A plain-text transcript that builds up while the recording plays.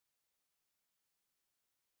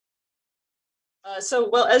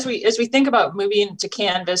Well, as we think about moving to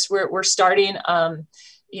Canvas, we're starting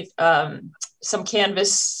some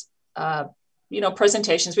Canvas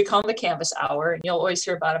presentations. We call them the Canvas Hour, and you'll always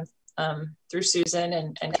hear about them through Susan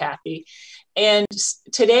and Kathy. And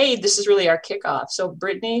today, this is really our kickoff. So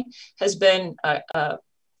Brittanie has been a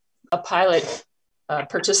pilot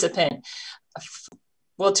participant.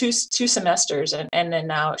 Well, two semesters, and then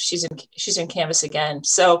now she's in Canvas again.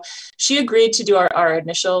 So she agreed to do our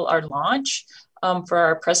launch for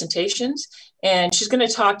our presentations, and she's going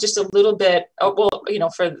to talk just a little bit,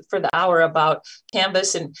 for the hour about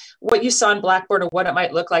Canvas and what you saw in Blackboard and what it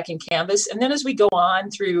might look like in Canvas. And then as we go on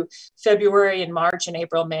through February and March and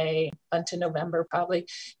April, May, into November, probably,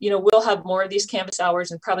 we'll have more of these Canvas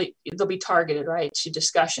hours, and probably they'll be targeted, right, to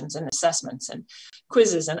discussions and assessments and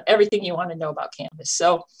quizzes and everything you want to know about Canvas.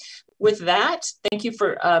 So with that, thank you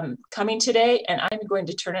for coming today. And I'm going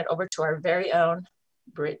to turn it over to our very own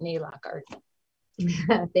Brittanie Lockard.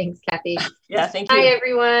 Thanks, Kathy. Yeah, thank you. Hi,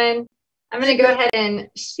 everyone. I'm going to go ahead and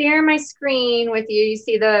share my screen with you. You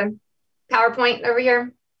see the PowerPoint over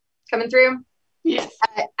here coming through? Yes.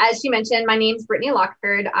 As she mentioned, my name is Brittanie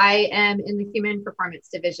Lockard. I am in the Human Performance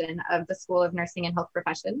Division of the School of Nursing and Health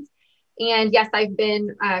Professions. And yes, I've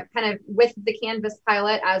been kind of with the Canvas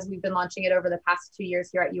pilot as we've been launching it over the past 2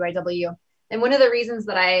 years here at UIW. And one of the reasons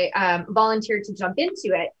that I volunteered to jump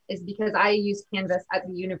into it is because I used Canvas at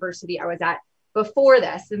the university I was at before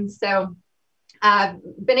this. And so I've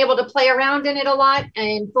been able to play around in it a lot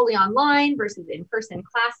and fully online versus in-person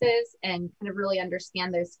classes and kind of really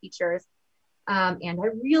understand those features. And I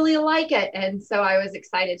really like it. And so I was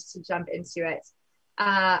excited to jump into it.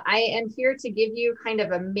 I am here to give you kind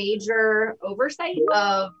of a major oversight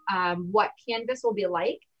of what Canvas will be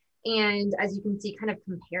like. And as you can see, kind of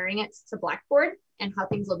comparing it to Blackboard and how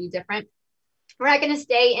things will be different. We're not going to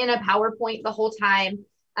stay in a PowerPoint the whole time.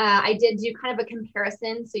 I did do kind of a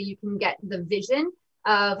comparison so you can get the vision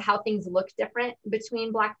of how things look different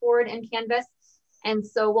between Blackboard and Canvas. And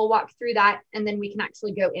so we'll walk through that, and then we can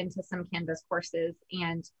actually go into some Canvas courses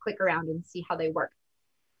and click around and see how they work.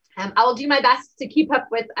 I'll do my best to keep up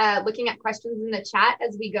with looking at questions in the chat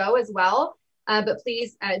as we go as well. But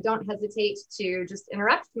please don't hesitate to just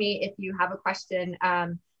interrupt me if you have a question.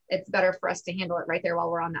 It's better for us to handle it right there while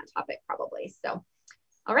we're on that topic probably. So.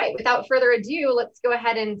 All right, without further ado, let's go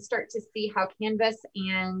ahead and start to see how Canvas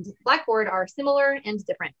and Blackboard are similar and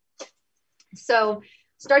different. So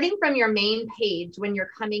starting from your main page, when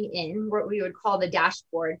you're coming in, what we would call the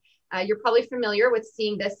dashboard, you're probably familiar with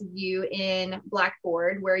seeing this view in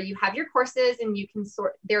Blackboard where you have your courses and you can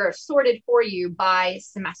they're sorted for you by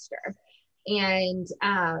semester. And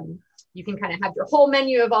you can kind of have your whole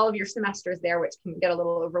menu of all of your semesters there, which can get a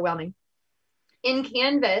little overwhelming. In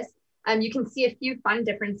Canvas, you can see a few fun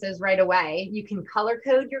differences right away. You can color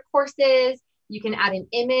code your courses. You can add an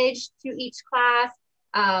image to each class,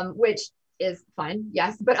 which is fun,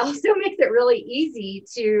 yes, but also makes it really easy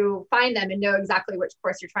to find them and know exactly which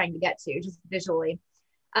course you're trying to get to, just visually.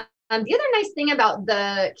 The other nice thing about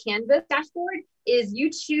the Canvas dashboard is you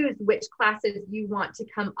choose which classes you want to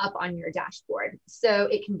come up on your dashboard. So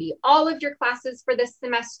it can be all of your classes for this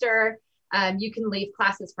semester. You can leave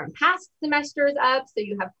classes from past semesters up, so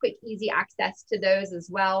you have quick, easy access to those as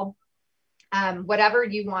well. Whatever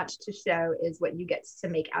you want to show is what you get to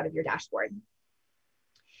make out of your dashboard.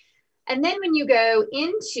 And then when you go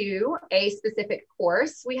into a specific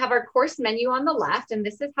course, we have our course menu on the left, and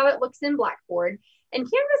this is how it looks in Blackboard. And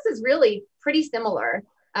Canvas is really pretty similar.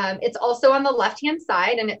 It's also on the left-hand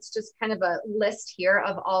side, and it's just kind of a list here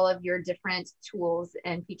of all of your different tools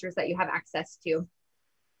and features that you have access to.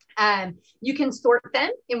 You can sort them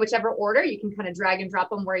in whichever order. You can kind of drag and drop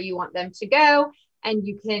them where you want them to go. And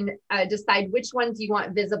you can decide which ones you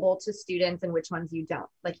want visible to students and which ones you don't.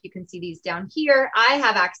 Like you can see these down here, I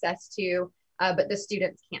have access to, but the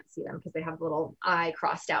students can't see them because they have a little I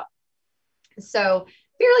crossed out. So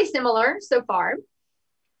fairly similar so far.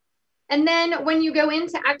 And then when you go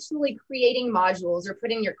into actually creating modules or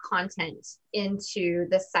putting your content into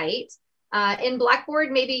the site, in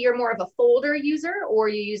Blackboard, maybe you're more of a folder user or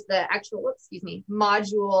you use the actual,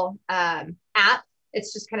 module app.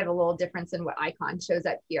 It's just kind of a little difference in what icon shows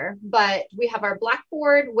up here. But we have our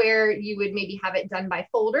Blackboard where you would maybe have it done by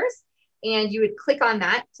folders and you would click on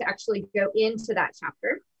that to actually go into that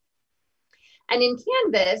chapter. And in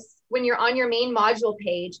Canvas, when you're on your main module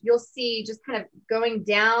page, you'll see just kind of going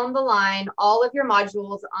down the line, all of your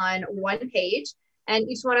modules on one page, and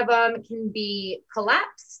each one of them can be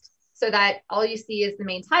collapsed so that all you see is the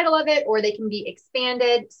main title of it, or they can be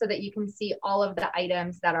expanded so that you can see all of the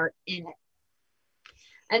items that are in it.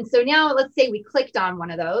 And so now let's say we clicked on one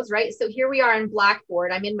of those, right? So here we are in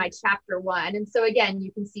Blackboard. I'm in my chapter 1. And so again,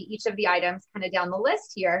 you can see each of the items kind of down the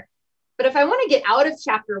list here. But if I want to get out of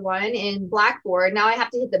chapter 1 in Blackboard, now I have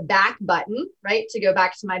to hit the back button, right? To go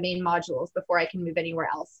back to my main modules before I can move anywhere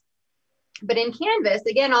else. But in Canvas,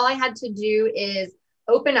 again, all I had to do is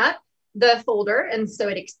open up the folder. And so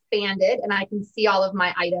it expanded and I can see all of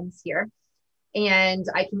my items here. And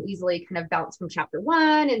I can easily kind of bounce from chapter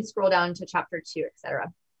 1 and scroll down to chapter 2,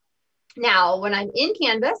 etc. Now, when I'm in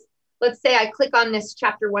Canvas, let's say I click on this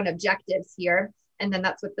chapter 1 objectives here, and then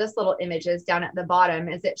that's what this little image is down at the bottom,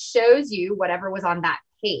 is it shows you whatever was on that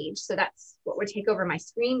page. So that's what would take over my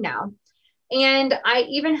screen now. And I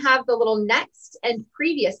even have the little next and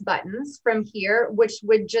previous buttons from here, which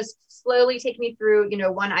would just slowly take me through,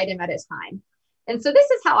 one item at a time. And so this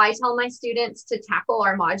is how I tell my students to tackle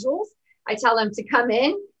our modules. I tell them to come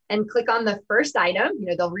in and click on the first item.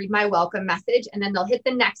 They'll read my welcome message, and then they'll hit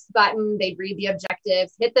the next button. They'd read the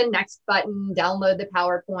objectives, hit the next button, download the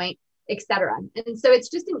PowerPoint, etc. And so it's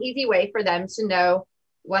just an easy way for them to know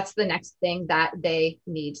what's the next thing that they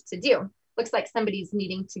need to do. Looks like somebody's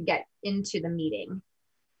needing to get into the meeting.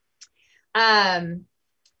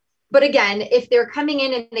 But again, if they're coming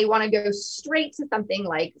in and they want to go straight to something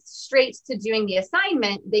like straight to doing the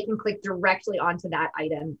assignment, they can click directly onto that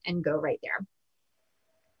item and go right there.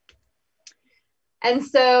 And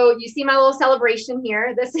so you see my little celebration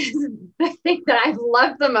here. This is the thing that I've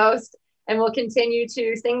loved the most and will continue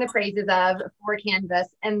to sing the praises of for Canvas.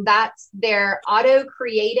 And that's their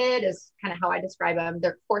auto-created, is kind of how I describe them,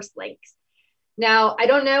 their course links. Now, I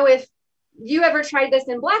don't know if you ever tried this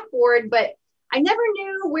in Blackboard, but I never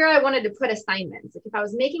knew where I wanted to put assignments. Like if I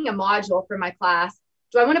was making a module for my class,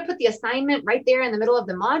 do I want to put the assignment right there in the middle of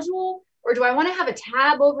the module? Or do I want to have a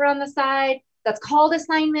tab over on the side that's called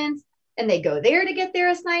assignments and they go there to get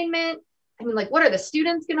their assignment? I mean, like, what are the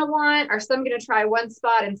students going to want? Are some going to try one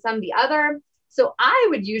spot and some the other? So I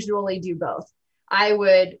would usually do both. I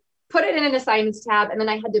would put it in an assignments tab, and then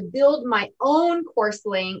I had to build my own course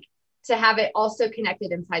link to have it also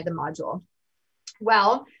connected inside the module.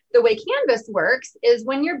 Well, the way Canvas works is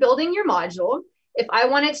when you're building your module, if I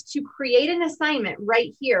wanted to create an assignment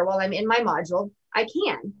right here while I'm in my module, I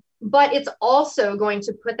can, but it's also going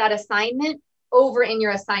to put that assignment over in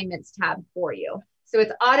your assignments tab for you. So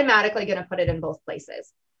it's automatically going to put it in both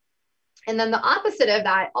places. And then the opposite of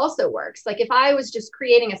that also works. Like if I was just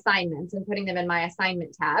creating assignments and putting them in my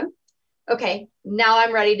assignment tab, okay, now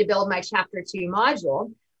I'm ready to build my chapter 2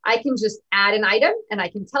 module. I can just add an item and I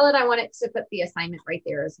can tell it I want it to put the assignment right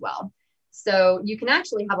there as well. So you can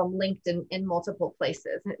actually have them linked in multiple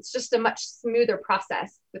places. And it's just a much smoother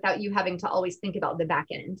process without you having to always think about the back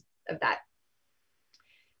end of that.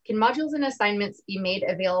 Can modules and assignments be made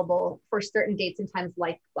available for certain dates and times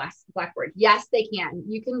like Blackboard? Yes, they can.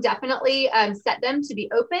 You can definitely set them to be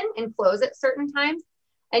open and close at certain times.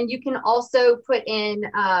 And you can also put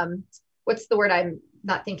in, what's the word I'm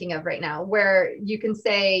not thinking of right now, where you can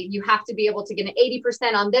say you have to be able to get an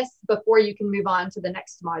 80% on this before you can move on to the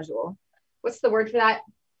next module. What's the word for that?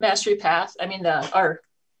 Mastery path. I mean, or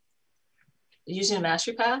using the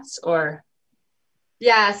mastery paths, or?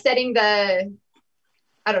 Yeah, setting the,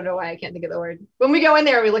 I don't know why I can't think of the word. When we go in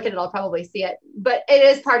there and we look at it, I'll probably see it, but it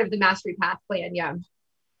is part of the mastery path plan. Yeah.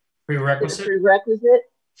 Prerequisite.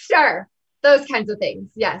 Sure. Those kinds of things.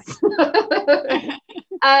 Yes.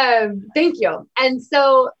 Thank you. And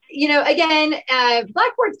so, again,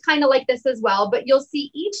 Blackboard's kind of like this as well, but you'll see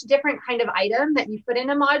each different kind of item that you put in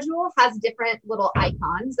a module has different little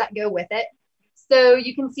icons that go with it. So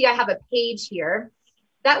you can see I have a page here.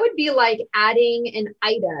 That would be like adding an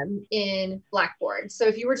item in Blackboard. So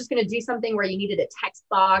if you were just going to do something where you needed a text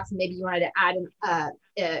box, maybe you wanted to add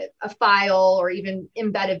a file or even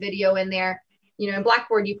embed a video in there, in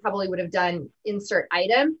Blackboard, you probably would have done insert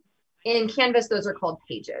item. In Canvas, those are called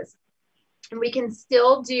pages. And we can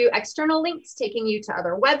still do external links taking you to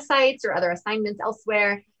other websites or other assignments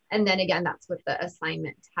elsewhere. And then again, that's what the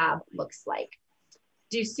assignment tab looks like.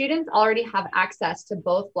 Do students already have access to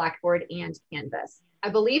both Blackboard and Canvas? I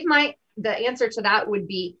believe the answer to that would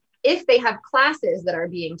be if they have classes that are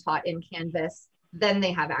being taught in Canvas, then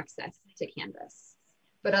they have access to Canvas.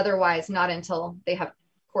 But otherwise, not until they have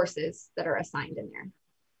courses that are assigned in there.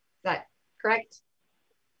 Is that correct?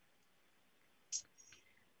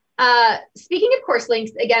 Speaking of course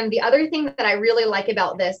links, again, the other thing that I really like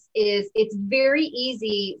about this is it's very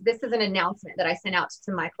easy. This is an announcement that I sent out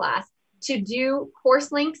to my class to do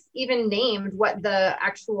course links, even named what the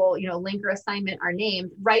actual, link or assignment are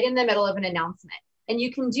named right in the middle of an announcement. And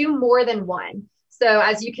you can do more than one. So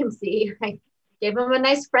as you can see, I gave them a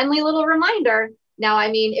nice friendly little reminder. Now,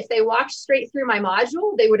 I mean, if they walked straight through my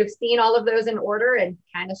module, they would have seen all of those in order and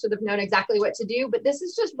kind of should have known exactly what to do. But this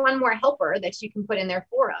is just one more helper that you can put in their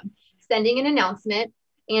forum, sending an announcement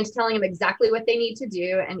and telling them exactly what they need to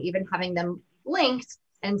do and even having them linked.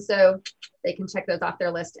 And so they can check those off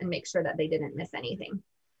their list and make sure that they didn't miss anything.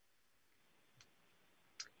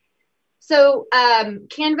 So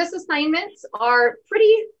Canvas assignments are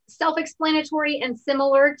pretty self-explanatory and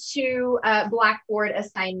similar to Blackboard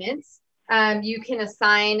assignments. You can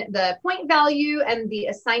assign the point value and the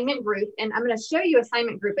assignment group. And I'm going to show you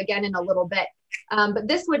assignment group again in a little bit. But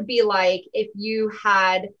this would be like if you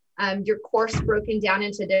had your course broken down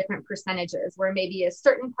into different percentages, where maybe a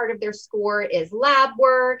certain part of their score is lab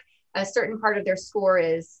work, a certain part of their score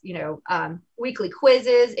is, weekly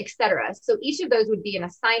quizzes, etc. So each of those would be an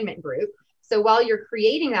assignment group. So while you're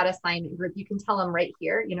creating that assignment group, you can tell them right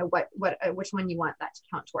here, which one you want that to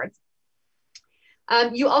count towards.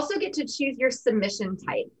 You also get to choose your submission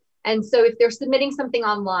type. And so if they're submitting something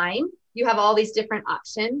online, you have all these different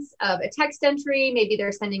options of a text entry. Maybe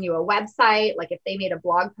they're sending you a website, like if they made a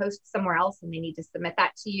blog post somewhere else and they need to submit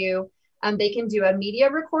that to you. They can do a media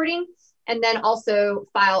recording and then also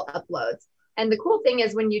file uploads. And the cool thing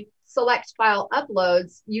is when you select file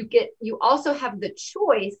uploads, you also have the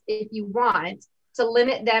choice, if you want, to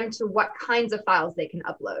limit them to what kinds of files they can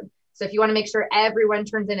upload. So if you want to make sure everyone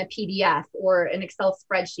turns in a PDF or an Excel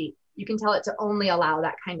spreadsheet, you can tell it to only allow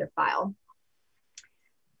that kind of file.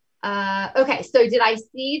 Okay, so did I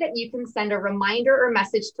see that you can send a reminder or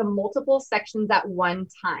message to multiple sections at one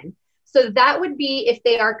time? So that would be if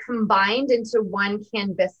they are combined into one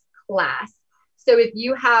Canvas class. So if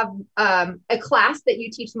you have a class that you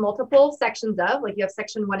teach multiple sections of, like you have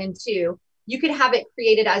section 1 and 2, you could have it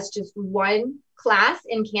created as just one class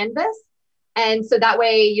in Canvas. And so that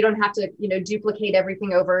way you don't have to, duplicate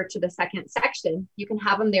everything over to the second section. You can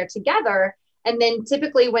have them there together. And then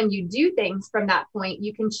typically when you do things from that point,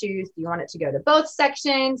 you can choose, do you want it to go to both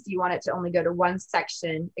sections? Do you want it to only go to one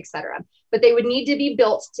section, etc. But they would need to be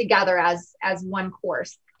built together as one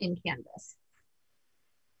course in Canvas.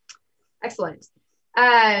 Excellent.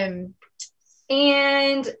 And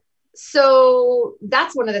so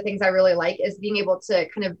that's one of the things I really like is being able to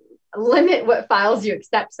kind of limit what files you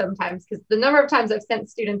accept sometimes, because the number of times I've sent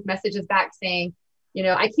students messages back saying,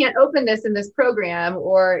 I can't open this in this program,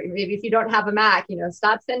 or maybe if you don't have a Mac,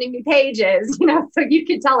 stop sending me pages, so you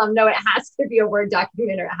can tell them, no, it has to be a Word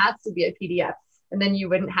document or it has to be a PDF. And then you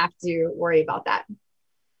wouldn't have to worry about that.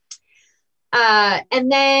 And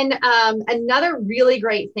then another really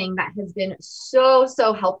great thing that has been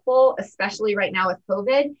so helpful, especially right now with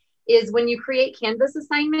COVID, is when you create Canvas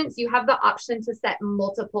assignments, you have the option to set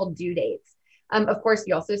multiple due dates. Of course,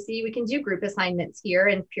 you also see we can do group assignments here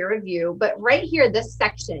and peer review, but right here, this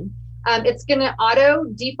section, it's going to auto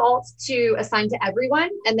default to assign to everyone.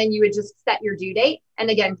 And then you would just set your due date. And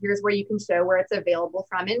again, here's where you can show where it's available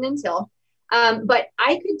from and until. But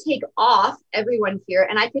I could take off everyone here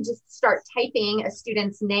and I could just start typing a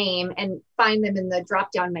student's name and find them in the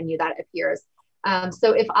drop-down menu that appears.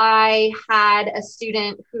 So if I had a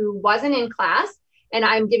student who wasn't in class and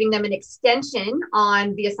I'm giving them an extension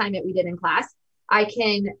on the assignment we did in class, I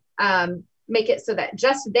can make it so that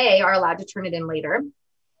just they are allowed to turn it in later.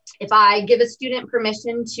 If I give a student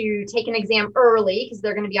permission to take an exam early because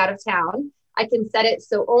they're going to be out of town, I can set it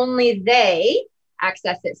so only they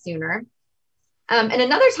access it sooner. And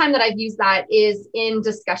another time that I've used that is in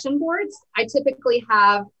discussion boards. I typically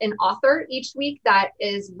have an author each week that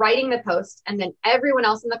is writing the post, and then everyone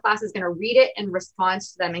else in the class is going to read it and respond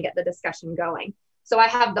to them and get the discussion going. So I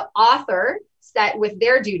have the author set with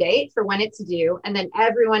their due date for when it's due, and then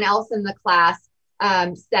everyone else in the class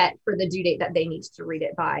set for the due date that they need to read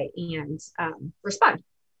it by and respond.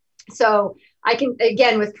 So I can,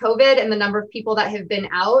 again, with COVID and the number of people that have been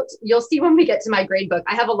out, you'll see when we get to my grade book,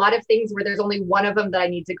 I have a lot of things where there's only one of them that I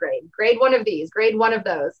need to grade. Grade one of these, grade one of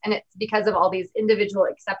those. And it's because of all these individual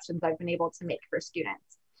exceptions I've been able to make for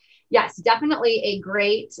students. Yes, definitely a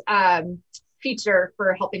great feature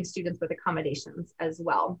for helping students with accommodations as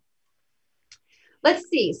well. Let's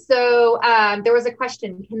see. So there was a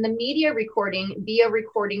question, can the media recording be a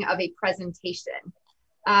recording of a presentation?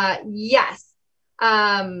 Yes.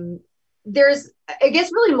 There's, I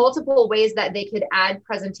guess, really multiple ways that they could add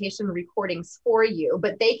presentation recordings for you,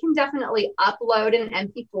 but they can definitely upload an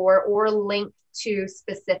MP4 or link to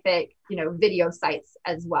specific, video sites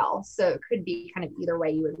as well. So it could be kind of either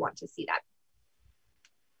way you would want to see that.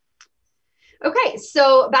 Okay,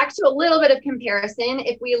 so back to a little bit of comparison.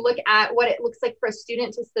 If we look at what it looks like for a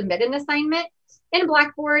student to submit an assignment, in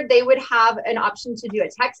Blackboard, they would have an option to do a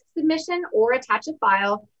text submission or attach a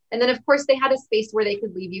file. And then of course they had a space where they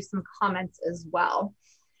could leave you some comments as well.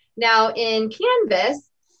 Now in Canvas,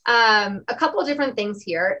 a couple of different things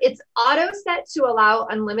here. It's auto set to allow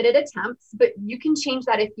unlimited attempts, but you can change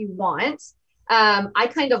that if you want. I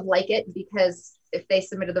kind of like it because if they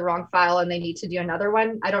submitted the wrong file and they need to do another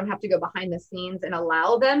one, I don't have to go behind the scenes and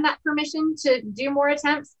allow them that permission to do more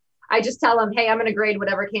attempts. I just tell them, hey, I'm going to grade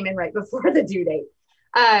whatever came in right before the due date.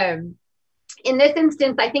 In this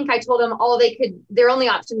instance, I think I told them their only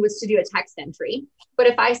option was to do a text entry. But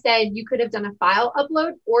if I said you could have done a file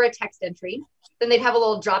upload or a text entry, then they'd have a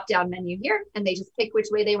little drop down menu here and they just pick which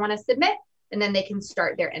way they want to submit and then they can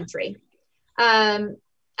start their entry.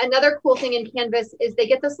 Another cool thing in Canvas is they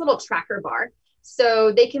get this little tracker bar.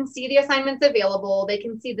 So they can see the assignments available. They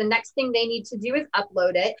can see the next thing they need to do is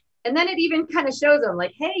upload it. And then it even kind of shows them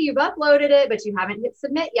like, hey, you've uploaded it, but you haven't hit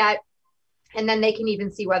submit yet. And then they can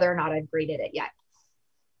even see whether or not I've graded it yet.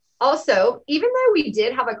 Also, even though we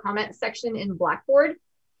did have a comment section in Blackboard,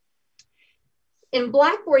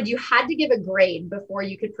 you had to give a grade before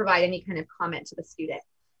you could provide any kind of comment to the student.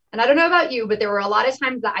 And I don't know about you, but there were a lot of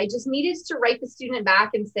times that I just needed to write the student back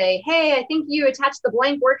and say, hey, I think you attached the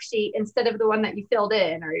blank worksheet instead of the one that you filled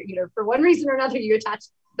in, or, for one reason or another, you attached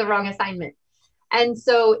the wrong assignment. And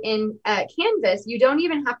so in Canvas, you don't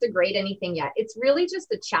even have to grade anything yet. It's really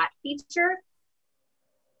just a chat feature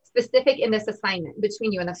specific in this assignment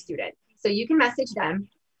between you and the student. So you can message them,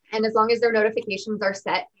 and as long as their notifications are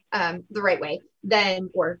set the right way, then,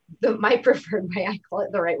 my preferred way, I call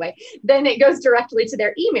it the right way, then it goes directly to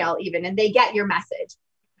their email even, and they get your message.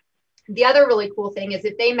 The other really cool thing is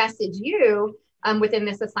if they message you within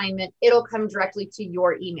this assignment, it'll come directly to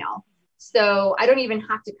your email. So I don't even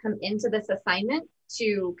have to come into this assignment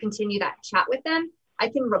to continue that chat with them. I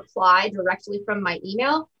can reply directly from my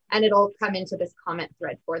email and it'll come into this comment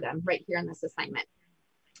thread for them right here in this assignment.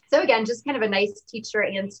 So again, just kind of a nice teacher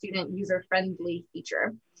and student user-friendly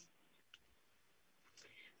feature.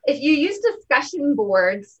 If you use discussion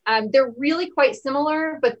boards, they're really quite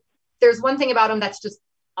similar, but there's one thing about them that's just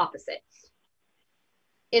opposite.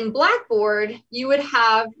 In Blackboard, you would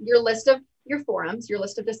have your list of your forums, your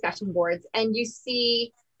list of discussion boards, and you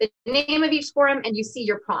see the name of each forum and you see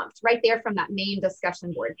your prompt right there from that main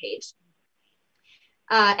discussion board page.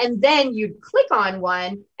 And then you'd click on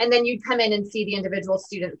one and then you'd come in and see the individual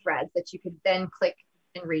student threads that you could then click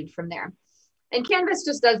and read from there. And Canvas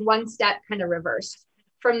just does one step kind of reversed.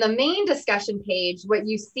 From the main discussion page, what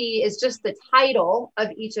you see is just the title of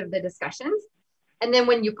each of the discussions. And then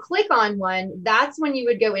when you click on one, that's when you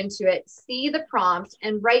would go into it, see the prompt,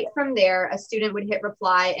 and right from there, a student would hit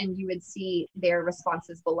reply and you would see their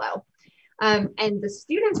responses below. And the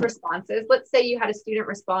students' responses, let's say you had a student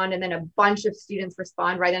respond and then a bunch of students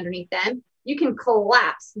respond right underneath them, you can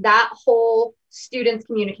collapse that whole student's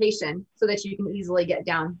communication so that you can easily get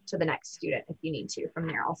down to the next student if you need to from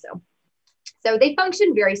there also. So they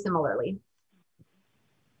function very similarly.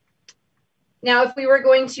 Now, if we were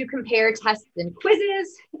going to compare tests and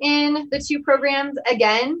quizzes in the two programs,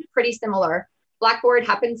 again, pretty similar. Blackboard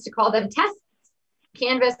happens to call them tests.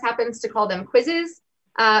 Canvas happens to call them quizzes.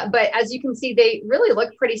 But as you can see, they really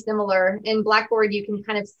look pretty similar. In Blackboard, you can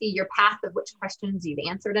kind of see your path of which questions you've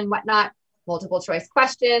answered and whatnot, multiple choice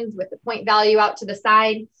questions with the point value out to the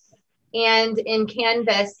side. And in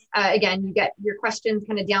Canvas, again, you get your questions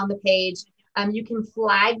kind of down the page. You can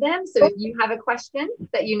flag them. So if you have a question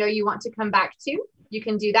that you know you want to come back to, you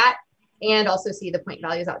can do that and also see the point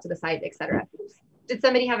values out to the side, etc. Did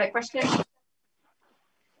somebody have a question?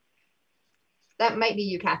 That might be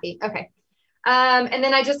you, Kathy. Okay. And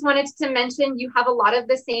then I just wanted to mention you have a lot of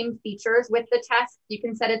the same features with the test. You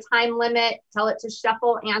can set a time limit, tell it to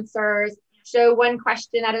shuffle answers, show one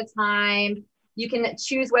question at a time. You can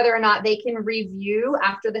choose whether or not they can review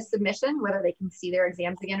after the submission, whether they can see their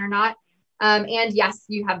exams again or not. And yes,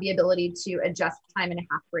 you have the ability to adjust time and a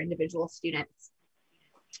half for individual students.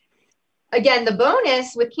 Again, the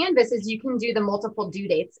bonus with Canvas is you can do the multiple due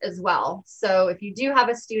dates as well. So if you do have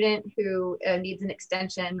a student who needs an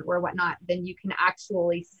extension or whatnot, then you can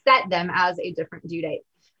actually set them as a different due date.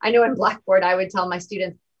 I know in Blackboard, I would tell my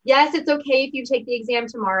students, yes, it's okay if you take the exam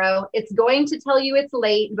tomorrow. It's going to tell you it's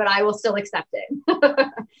late, but I will still accept it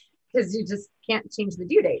because you just can't change the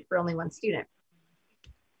due date for only one student.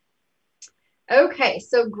 Okay,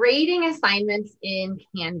 so grading assignments in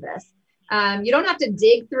Canvas. You don't have to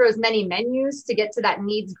dig through as many menus to get to that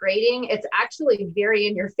needs grading. It's actually very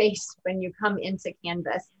in your face when you come into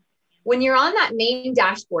Canvas. When you're on that main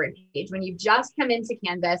dashboard page, when you've just come into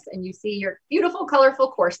Canvas and you see your beautiful,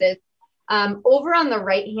 colorful courses, over on the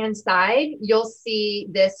right-hand side, you'll see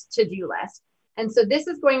this to-do list. And so this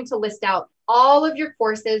is going to list out all of your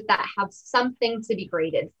courses that have something to be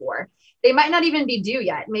graded for. They might not even be due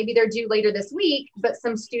yet. Maybe they're due later this week, but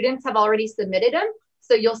some students have already submitted them.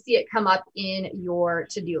 So you'll see it come up in your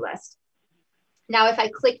to-do list. Now, if I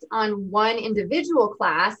clicked on one individual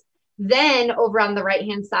class, then over on the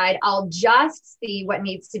right-hand side, I'll just see what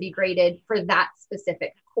needs to be graded for that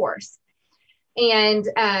specific course. And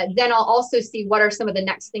then I'll also see what are some of the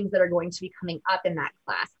next things that are going to be coming up in that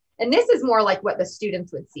class. And this is more like what the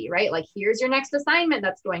students would see, right? Like, here's your next assignment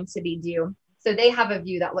that's going to be due. So they have a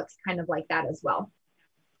view that looks kind of like that as well.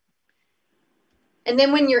 And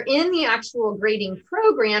then when you're in the actual grading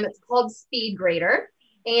program, it's called Speed Grader,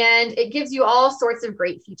 and it gives you all sorts of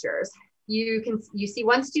great features. You see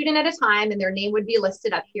one student at a time, and their name would be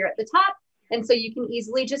listed up here at the top. And so you can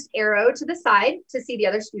easily just arrow to the side to see the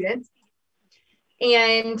other students.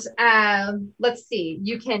 And let's see,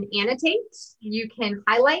 you can annotate, you can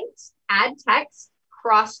highlight, add text,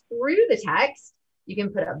 cross through the text. You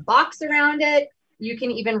can put a box around it. You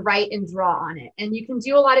can even write and draw on it. And you can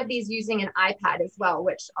do a lot of these using an iPad as well,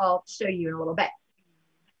 which I'll show you in a little bit.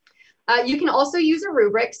 You can also use a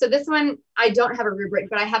rubric. So this one, I don't have a rubric,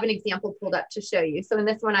 but I have an example pulled up to show you. So in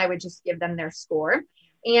this one, I would just give them their score.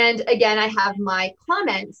 And again, I have my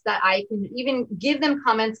comments that I can even give them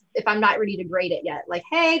comments if I'm not ready to grade it yet. Like,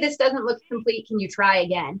 hey, this doesn't look complete. Can you try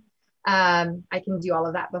again? I can do all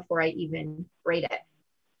of that before I even grade it.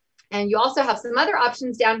 And you also have some other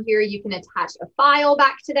options down here. You can attach a file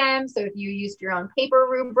back to them. So if you used your own paper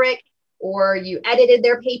rubric, or you edited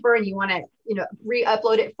their paper and you want to,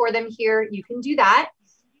 re-upload it for them here, you can do that.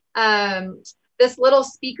 This little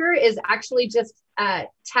speaker is actually just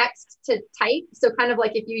text to type. So kind of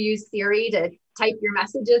like if you use Siri to type your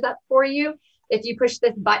messages up for you, if you push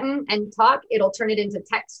this button and talk, it'll turn it into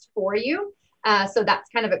text for you. So that's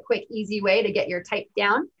kind of a quick, easy way to get your type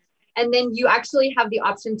down. And then you actually have the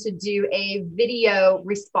option to do a video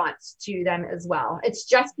response to them as well. It's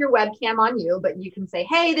just your webcam on you, but you can say,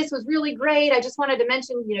 hey, this was really great. I just wanted to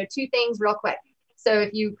mention, 2 things real quick. So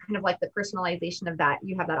if you kind of like the personalization of that,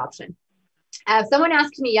 you have that option. Someone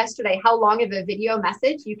asked me yesterday how long of a video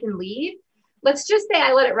message you can leave. Let's just say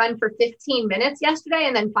I let it run for 15 minutes yesterday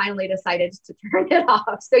and then finally decided to turn it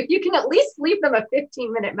off. So you can at least leave them a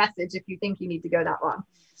 15-minute message if you think you need to go that long.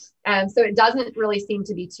 So it doesn't really seem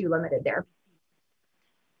to be too limited there.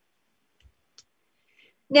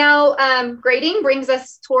 Now, grading brings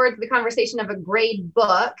us towards the conversation of a grade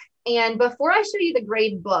book. And before I show you the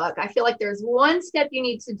grade book, I feel like there's one step you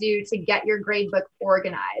need to do to get your grade book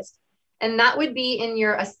organized. And that would be in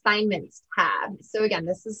your assignments tab. So again,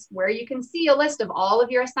 this is where you can see a list of all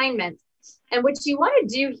of your assignments. And what you want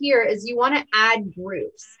to do here is you want to add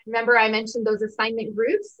groups. Remember, I mentioned those assignment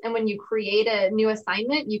groups. And when you create a new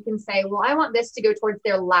assignment, you can say, well, I want this to go towards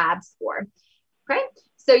their lab score. Okay.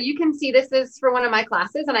 So you can see this is for one of my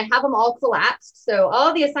classes and I have them all collapsed. So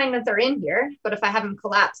all the assignments are in here, but if I have them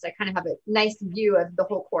collapsed, I kind of have a nice view of the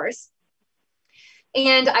whole course.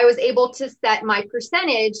 And I was able to set my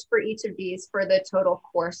percentage for each of these for the total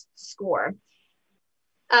course score.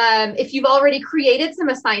 If you've already created some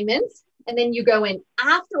assignments and then you go in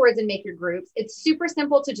afterwards and make your groups, it's super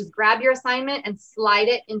simple to just grab your assignment and slide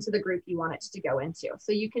it into the group you want it to go into.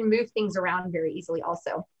 So you can move things around very easily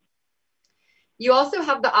also. You also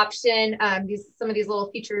have the option, some of these little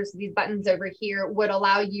features, these buttons over here would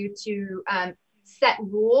allow you to set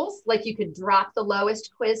rules, like you could drop the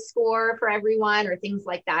lowest quiz score for everyone or things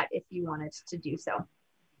like that if you wanted to do so.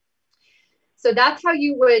 So that's how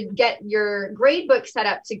you would get your grade book set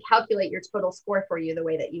up to calculate your total score for you the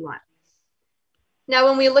way that you want. Now,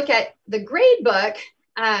 when we look at the grade book,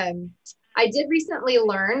 I did recently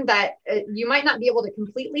learn that you might not be able to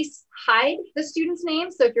completely hide the student's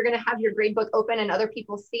name. So if you're going to have your grade book open and other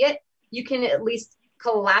people see it, you can at least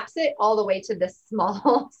collapse it all the way to this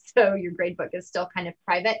small. So your grade book is still kind of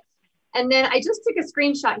private. And then I just took a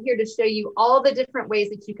screenshot here to show you all the different ways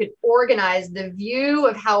that you could organize the view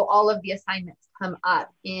of how all of the assignments come up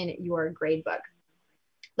in your grade book.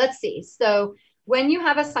 Let's see. So when you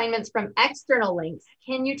have assignments from external links,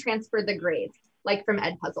 can you transfer the grades? Like from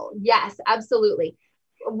Edpuzzle? Yes, absolutely.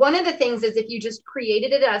 One of the things is if you just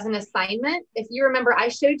created it as an assignment, if you remember, I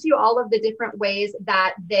showed you all of the different ways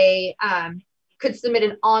that they could submit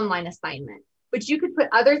an online assignment, but you could put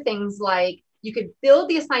other things like you could build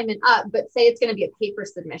the assignment up, but say it's going to be a paper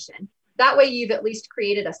submission. That way you've at least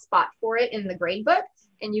created a spot for it in the grade book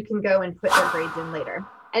and you can go and put their grades in later.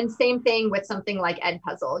 And same thing with something like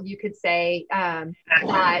Edpuzzle. You could say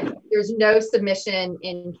that there's no submission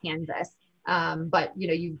in Canvas. But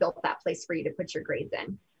you've built that place for you to put your grades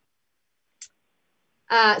in.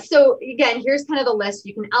 So again, here's kind of the list.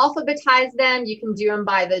 You can alphabetize them. You can do them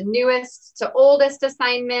by the newest to oldest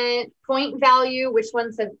assignment, point value, which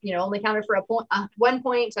ones have, only counted for 1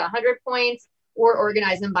 point to 100 points, or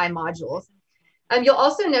organize them by modules. You'll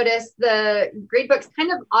also notice the gradebook's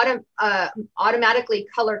kind of automatically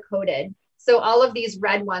color coded. So all of these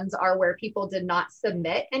red ones are where people did not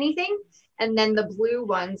submit anything. And then the blue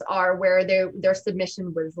ones are where their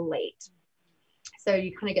submission was late. So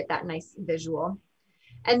you kind of get that nice visual.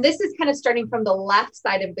 And this is kind of starting from the left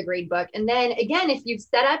side of the gradebook. And then again, if you've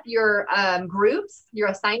set up your groups, your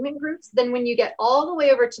assignment groups, then when you get all the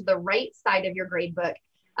way over to the right side of your gradebook,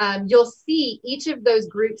 you'll see each of those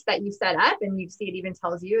groups that you set up, and you see it even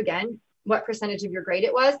tells you again what percentage of your grade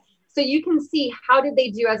it was. So you can see how did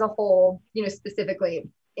they do as a whole, specifically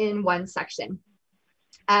in one section.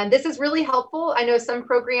 This is really helpful. I know some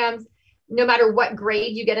programs, no matter what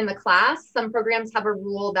grade you get in the class, some programs have a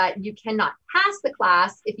rule that you cannot pass the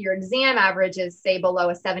class if your exam average is, say, below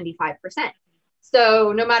a 75%.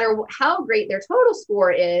 So no matter how great their total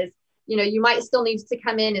score is, you might still need to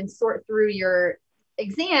come in and sort through your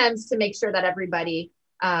exams to make sure that everybody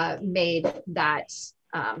made that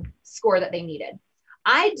score that they needed.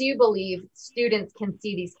 I do believe students can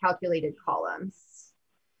see these calculated columns.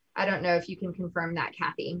 I don't know if you can confirm that,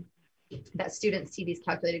 Kathy, that students see these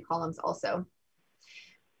calculated columns also.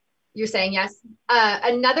 You're saying yes.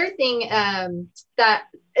 Another thing that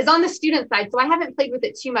is on the student side, so I haven't played with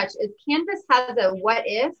it too much, is Canvas has a what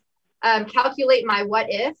if, calculate my what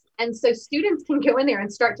if. And so students can go in there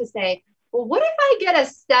and start to say, well, what if I get a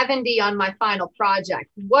 70 on my final project?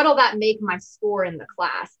 What'll that make my score in the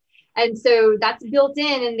class? And so that's built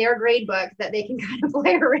in their grade book that they can kind of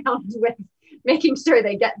play around with, making sure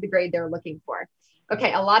they get the grade they're looking for.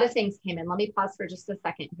 Okay, a lot of things came in. Let me pause for just a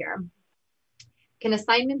second here. Can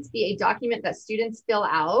assignments be a document that students fill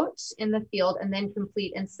out in the field and then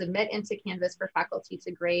complete and submit into Canvas for faculty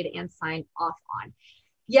to grade and sign off on?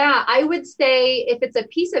 Yeah, I would say if it's a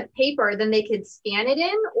piece of paper, then they could scan it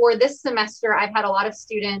in, or this semester, I've had a lot of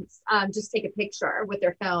students just take a picture with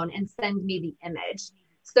their phone and send me the image.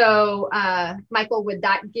 So Michael, would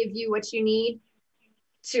that give you what you need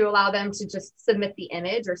to allow them to just submit the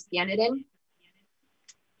image or scan it in?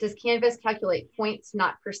 Does Canvas calculate points,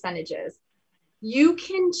 not percentages? You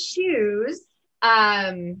can choose.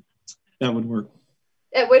 That would work.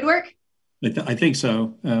 It would work? I think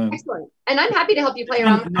so. Excellent. And I'm happy to help you play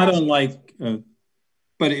around with not that. unlike,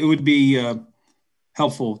 but it would be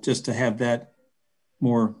helpful just to have that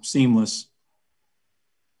more seamless.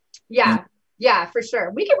 Yeah, for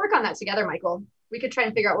sure. We could work on that together, Michael. We could try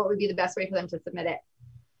and figure out what would be the best way for them to submit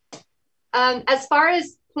it. As far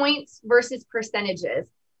as points versus percentages,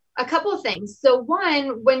 a couple of things. So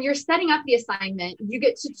one, when you're setting up the assignment, you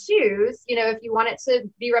get to choose, if you want it to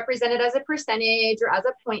be represented as a percentage or as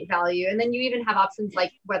a point value. And then you even have options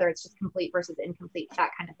like whether it's just complete versus incomplete,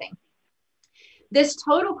 that kind of thing. This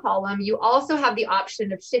total column, you also have the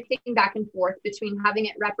option of shifting back and forth between having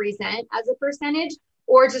it represent as a percentage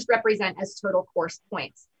or just represent as total course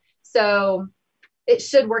points. So it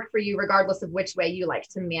should work for you regardless of which way you like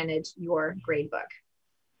to manage your gradebook.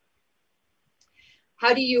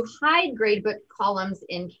 How do you hide gradebook columns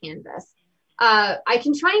in Canvas? I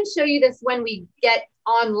can try and show you this when we get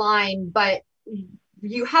online, but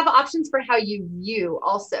you have options for how you view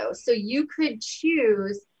also. So you could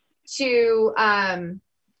choose to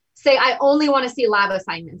say, I only want to see lab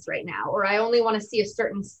assignments right now, or I only want to see a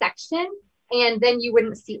certain section, and then you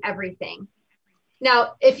wouldn't see everything.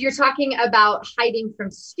 Now, if you're talking about hiding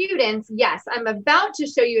from students, yes, I'm about to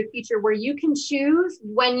show you a feature where you can choose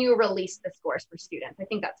when you release the scores for students. I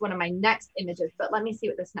think that's one of my next images, but let me see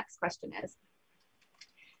what this next question is.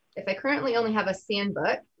 If I currently only have a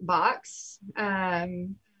sandbook box,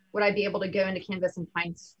 would I be able to go into Canvas and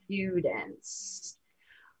find students?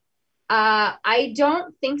 I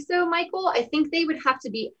don't think so, Michael. I think they would have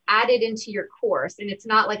to be added into your course, and it's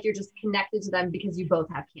not like you're just connected to them because you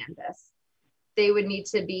both have Canvas. They would need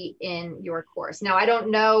to be in your course. Now, I don't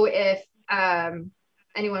know if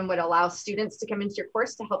anyone would allow students to come into your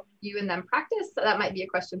course to help you and them practice. So that might be a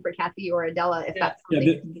question for Kathy or Adela if that's something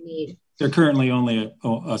you need. They're currently only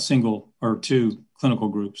a single or two clinical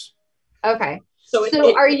groups. Okay.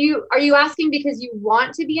 So are you asking because you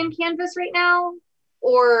want to be in Canvas right now?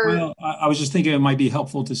 Or well, I was just thinking it might be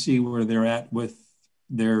helpful to see where they're at with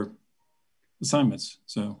their assignments.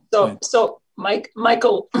 So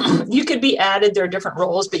Michael, you could be added. There are different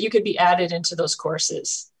roles, but you could be added into those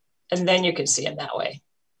courses, and then you can see them that way.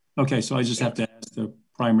 Okay, so I just have to ask the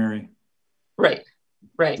primary. Right,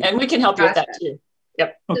 and we can help you with that too.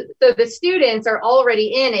 Yep. So the students are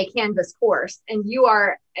already in a Canvas course, and you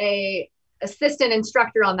are assistant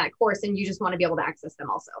instructor on that course and you just want to be able to access them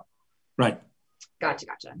also. Right. Gotcha.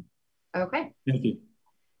 Okay. Thank you.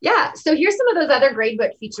 Yeah. So here's some of those other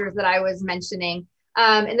gradebook features that I was mentioning.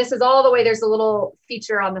 And this is all the way, there's a little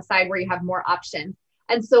feature on the side where you have more options.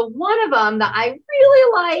 And so one of them that I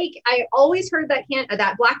really like, I always heard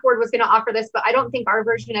that Blackboard was going to offer this, but I don't think our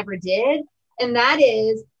version ever did. And that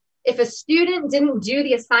is, if a student didn't do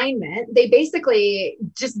the assignment, they basically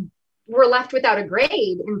just were left without a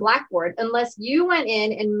grade in Blackboard unless you went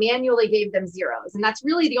in and manually gave them zeros. And that's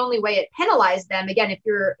really the only way it penalized them. Again, if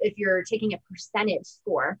you're taking a percentage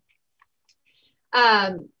score.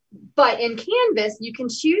 But in Canvas, you can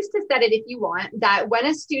choose to set it if you want that when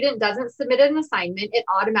a student doesn't submit an assignment, it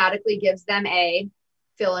automatically gives them a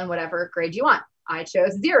fill in whatever grade you want. I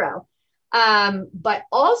chose 0. But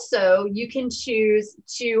also you can choose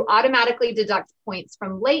to automatically deduct points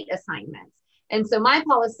from late assignments. And so my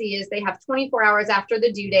policy is they have 24 hours after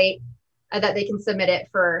the due date that they can submit it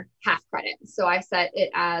for half credit. So I set it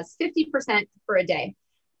as 50% for a day.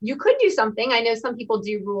 You could do something. I know some people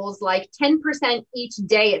do rules like 10% each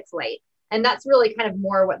day it's late. And that's really kind of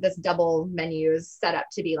more what this double menu is set up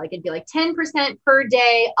to be. Like it'd be like 10% per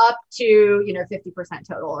day up to, 50%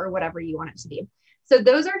 total or whatever you want it to be. So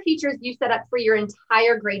those are features you set up for your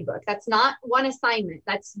entire gradebook. That's not one assignment.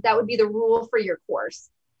 That would be the rule for your course.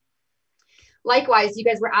 Likewise, you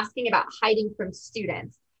guys were asking about hiding from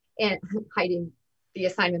students and hiding the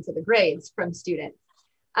assignments of the grades from students.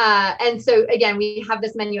 And so again, we have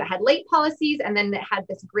this menu. It had late policies, and then it had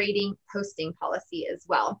this grading posting policy as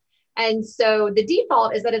well. And so the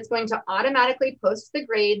default is that it's going to automatically post the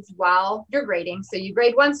grades while you're grading. So you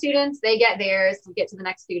grade one student, they get theirs. You get to the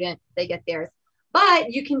next student, they get theirs.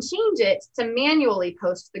 But you can change it to manually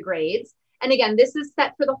post the grades. And again, this is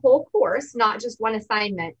set for the whole course, not just one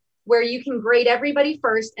assignment, where you can grade everybody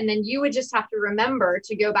first, and then you would just have to remember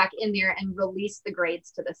to go back in there and release the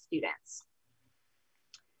grades to the students.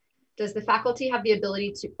 Does the faculty have the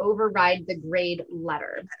ability to override the grade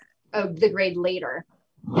later?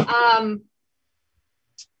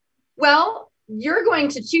 Well, you're going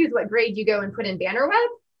to choose what grade you go and put in Bannerweb.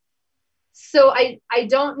 So I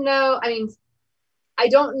don't know. I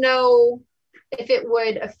don't know if it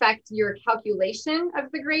would affect your calculation of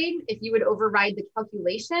the grade, if you would override the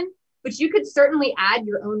calculation, but you could certainly add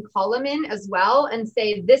your own column in as well and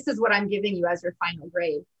say, this is what I'm giving you as your final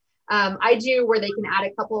grade. I do where they can add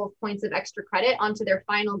a couple of points of extra credit onto their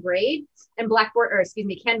final grade, and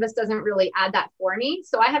Canvas doesn't really add that for me.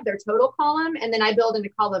 So I have their total column, and then I build in a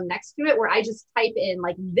column next to it where I just type in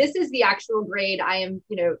like, this is the actual grade I am,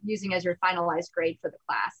 using as your finalized grade for the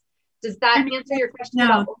class. Does that answer your question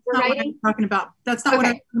about overriding? That's not what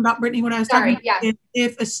I'm talking about, Brittany. What I was talking about,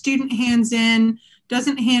 if a student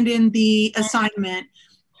doesn't hand in the assignment,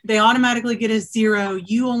 they automatically get a 0.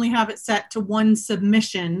 You only have it set to one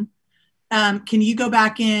submission. Can you go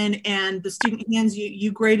back in and the student hands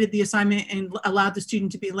you graded the assignment and allowed the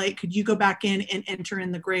student to be late? Could you go back in and enter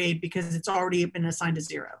in the grade because it's already been assigned a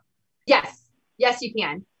 0? Yes, you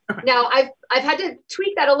can. Okay. Now I've had to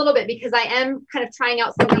tweak that a little bit because I am kind of trying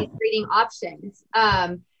out some of these grading options.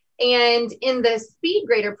 And in the speed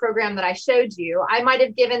grader program that I showed you, I might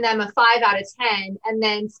have given them a 5 out of 10, and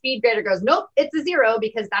then speed grader goes, nope, it's a 0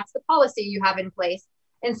 because that's the policy you have in place.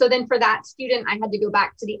 And so then for that student, I had to go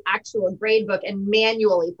back to the actual grade book and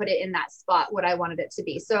manually put it in that spot, what I wanted it to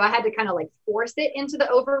be. So I had to kind of like force it into the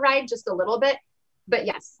override just a little bit. But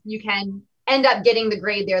yes, you can end up getting the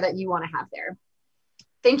grade there that you want to have there.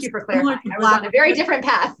 Thank you for clarifying. I was on a very different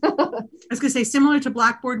path. I was going to say, similar to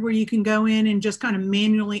Blackboard, where you can go in and just kind of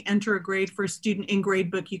manually enter a grade for a student in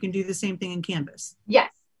gradebook, you can do the same thing in Canvas.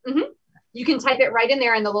 Yes. Mm-hmm. You can type it right in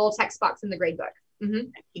there in the little text box in the gradebook. Mm-hmm.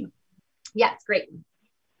 Thank you. Yes, great.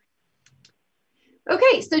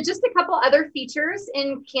 Okay, so just a couple other features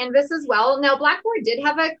in Canvas as well. Now, Blackboard did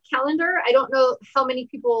have a calendar. I don't know how many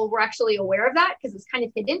people were actually aware of that because it's kind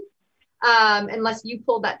of hidden, unless you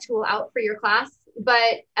pulled that tool out for your class.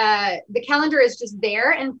 But the calendar is just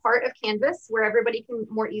there and part of Canvas where everybody can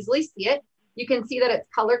more easily see it. You can see that it's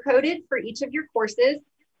color-coded for each of your courses.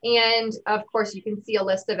 And of course, you can see a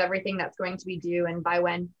list of everything that's going to be due and by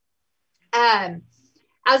when.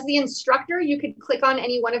 As the instructor, you could click on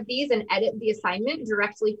any one of these and edit the assignment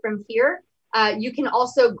directly from here. You can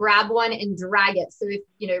also grab one and drag it. So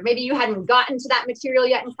if, maybe you hadn't gotten to that material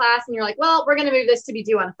yet in class and you're like, well, we're going to move this to be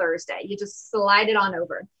due on Thursday. You just slide it on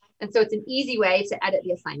over. And so it's an easy way to edit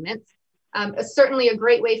the assignments. It's certainly a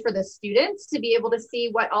great way for the students to be able to see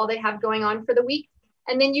what all they have going on for the week.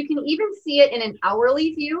 And then you can even see it in an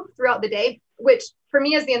hourly view throughout the day, which for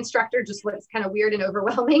me as the instructor just looks kind of weird and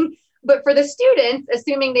overwhelming. But for the students,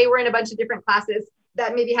 assuming they were in a bunch of different classes,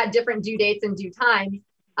 that maybe had different due dates and due times,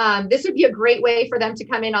 this would be a great way for them to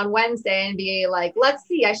come in on Wednesday and be like, let's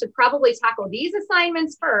see, I should probably tackle these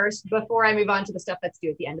assignments first before I move on to the stuff that's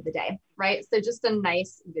due at the end of the day, right? So just a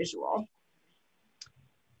nice visual.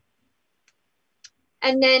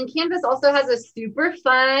 And then Canvas also has a super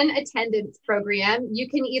fun attendance program. You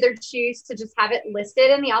can either choose to just have it listed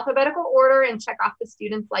in the alphabetical order and check off the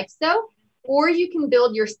students like so, or you can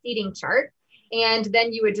build your seating chart. And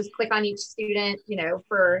then you would just click on each student, you know,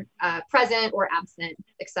 for present or absent,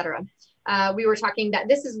 etc. We were talking that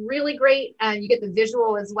this is really great. You get the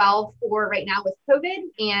visual as well for right now with COVID.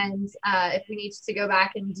 And if we need to go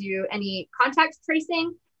back and do any contact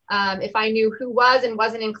tracing, if I knew who was and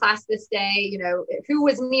wasn't in class this day, you know, who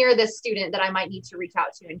was near this student that I might need to reach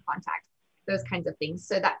out to and contact, those kinds of things.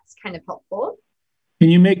 So that's kind of helpful. Can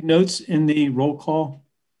you make notes in the roll call?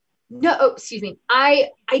 No, oh, excuse me.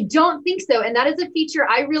 I don't think so. And that is a feature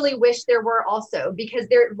I really wish there were also, because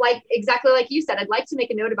they're like, exactly like you said, I'd like to make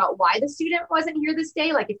a note about why the student wasn't here this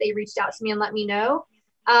day. Like if they reached out to me and let me know.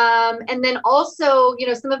 And then also, you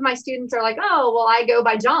know, some of my students are like, oh, well, I go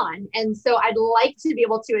by John. And so I'd like to be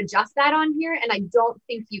able to adjust that on here. And I don't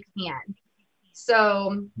think you can.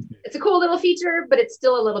 So it's a cool little feature, but it's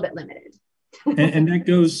still a little bit limited. and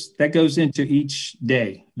that goes into each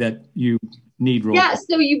day that you need roll. Yeah,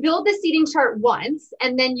 so you build the seating chart once,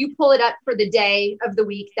 and then you pull it up for the day of the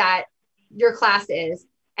week that your class is.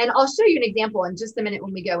 And I'll show you an example in just a minute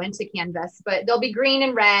when we go into Canvas, but they'll be green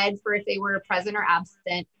and red for if they were present or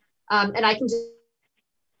absent. And I can just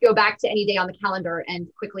go back to any day on the calendar and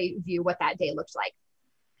quickly view what that day looks like.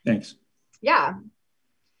 Thanks. Yeah.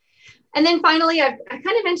 And then finally, I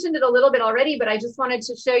kind of mentioned it a little bit already, but I just wanted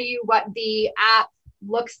to show you what the app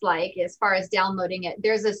looks like as far as downloading it.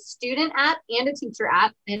 There's a student app and a teacher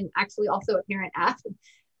app, and actually also a parent app.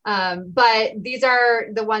 But these are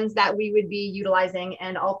the ones that we would be utilizing,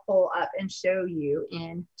 and I'll pull up and show you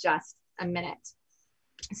in just a minute.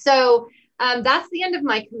 So that's the end of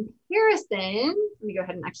my comparison. Let me go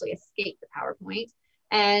ahead and actually escape the PowerPoint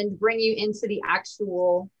and bring you into the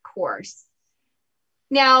actual course.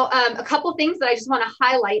 Now, a couple things that I just want to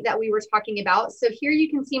highlight that we were talking about. So here you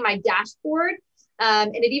can see my dashboard,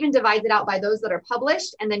 and it even divides it out by those that are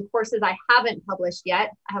published and then courses I haven't published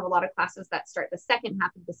yet. I have a lot of classes that start the second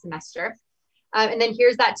half of the semester. And then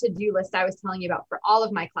here's that to-do list I was telling you about for all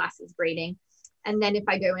of my classes grading. And then if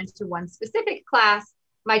I go into one specific class,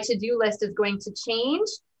 my to-do list is going to change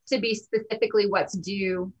to be specifically what's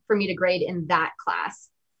due for me to grade in that class.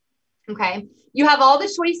 Okay, you have all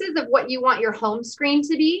the choices of what you want your home screen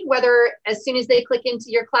to be, whether as soon as they click into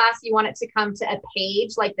your class, you want it to come to a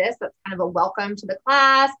page like this, that's kind of a welcome to the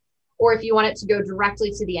class, or if you want it to go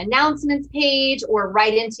directly to the announcements page or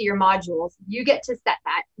right into your modules, you get to set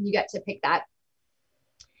that, you get to pick that.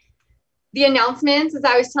 The announcements, as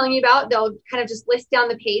I was telling you about, they'll kind of just list down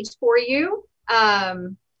the page for you.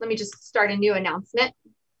 Let me just start a new announcement.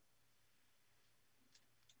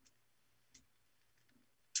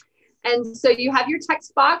 And so you have your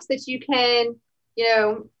text box that you can, you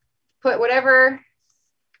know, put whatever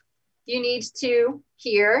you need to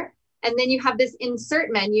here. And then you have this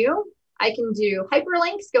insert menu. I can do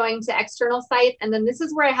hyperlinks going to external sites. And then this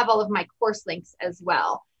is where I have all of my course links as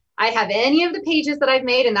well. I have any of the pages that I've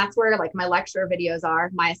made, and that's where like my lecture videos are,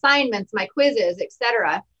 my assignments, my quizzes,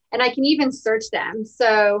 etc. And I can even search them.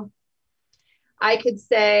 So I could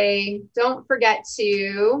say, don't forget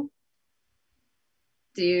to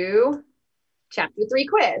do chapter 3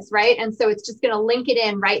 quiz, right? And so it's just going to link it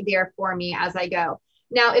in right there for me as I go.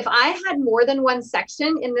 Now, if I had more than one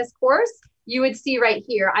section in this course, you would see right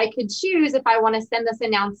here, I could choose if I want to send this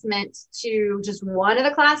announcement to just one of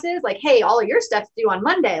the classes, like, hey, all of your stuff's due on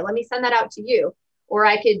Monday. Let me send that out to you. Or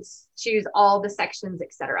I could choose all the sections,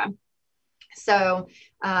 etc. So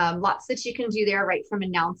lots that you can do there right from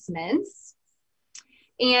announcements.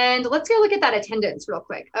 And let's go look at that attendance real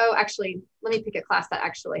quick. Oh, actually, let me pick a class that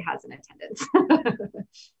actually has an attendance.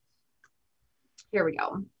 Here we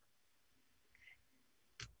go.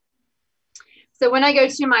 So when I go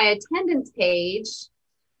to my attendance page,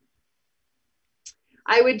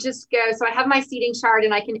 I would just go, so I have my seating chart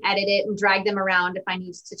and I can edit it and drag them around if I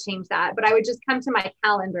need to change that. But I would just come to my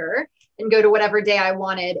calendar and go to whatever day I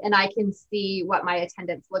wanted, and I can see what my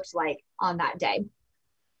attendance looked like on that day.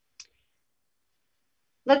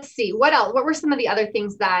 Let's see, what else? What were some of the other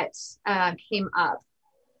things that came up?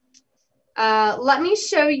 Let me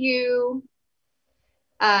show you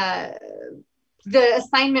the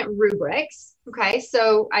assignment rubrics. Okay,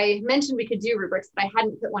 so I mentioned we could do rubrics, but I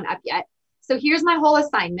hadn't put one up yet. So here's my whole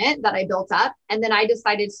assignment that I built up, and then I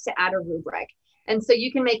decided to add a rubric. And so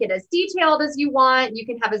you can make it as detailed as you want. You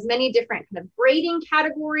can have as many different kind of grading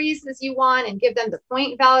categories as you want and give them the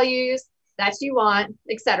point values that you want,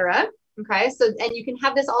 etc. Okay, so, and you can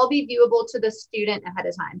have this all be viewable to the student ahead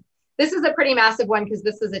of time. This is a pretty massive one because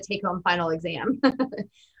this is a take-home final exam.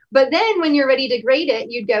 But then when you're ready to grade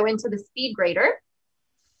it, you'd go into the speed grader.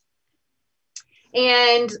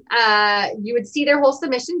 And you would see their whole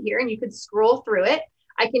submission here and you could scroll through it.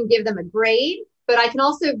 I can give them a grade, but I can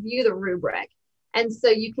also view the rubric. And so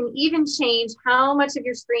you can even change how much of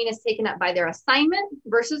your screen is taken up by their assignment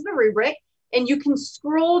versus the rubric. And you can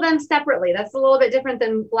scroll them separately. That's a little bit different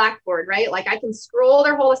than Blackboard, right? Like I can scroll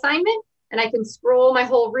their whole assignment and I can scroll my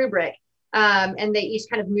whole rubric. And they each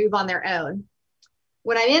kind of move on their own.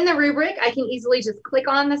 When I'm in the rubric, I can easily just click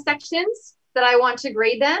on the sections that I want to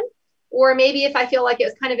grade them. Or maybe if I feel like it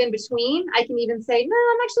was kind of in between, I can even say, no,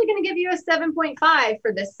 I'm actually going to give you a 7.5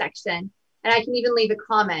 for this section. And I can even leave a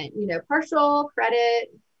comment, you know, partial, credit,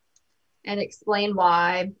 and explain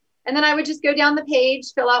why. And then I would just go down the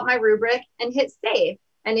page, fill out my rubric, and hit save.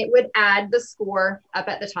 And it would add the score up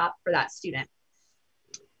at the top for that student.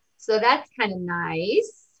 So that's kind of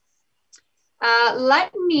nice.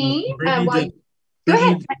 Let me, go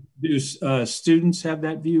ahead. Do students have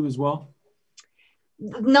that view as well?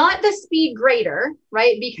 Not the speed grader,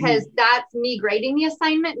 right? Because that's me grading the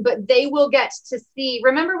assignment, but they will get to see,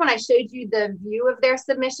 remember when I showed you the view of their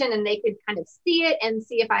submission and they could kind of see it and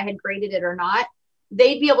see if I had graded it or not?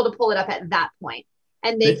 They'd be able to pull it up at that point.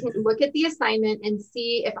 And they can look at the assignment and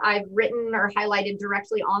see if I've written or highlighted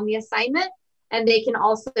directly on the assignment. And they can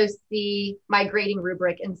also see my grading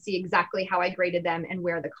rubric and see exactly how I graded them and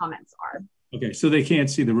where the comments are. Okay, so they can't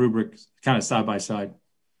see the rubric kind of side by side.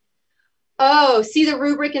 Oh, see the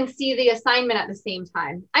rubric and see the assignment at the same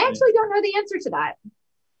time. I actually don't know the answer to that.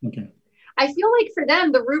 Okay. I feel like for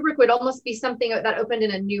them, the rubric would almost be something that opened in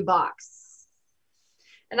a new box.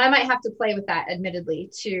 And I might have to play with that, admittedly,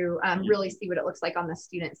 to really see what it looks like on the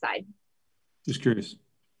student side. Just curious.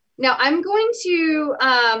 Now I'm going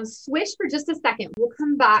to switch for just a second. We'll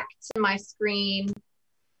come back to my screen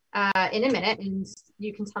in a minute and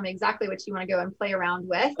you can tell me exactly what you want to go and play around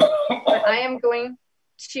with. But I am going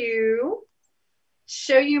to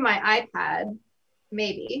show you my iPad,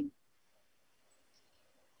 maybe.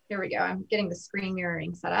 Here we go. I'm getting the screen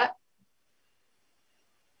mirroring set up.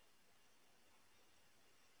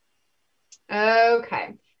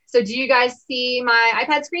 Okay. So do you guys see my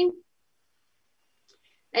iPad screen?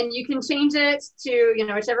 And you can change it to, you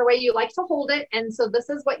know, whichever way you like to hold it. And so this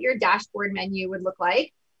is what your dashboard menu would look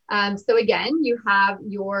like. So again, you have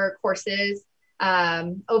your courses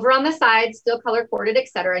over on the side, still color coded,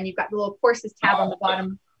 etc. And you've got the little courses tab on the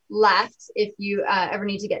bottom left if you ever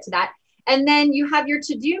need to get to that. And then you have your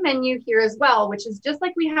to-do menu here as well, which is just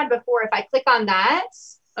like we had before. If I click on that,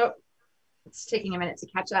 oh, it's taking a minute to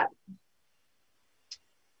catch up.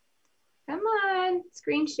 Come on,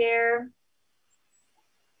 screen share.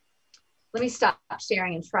 Let me stop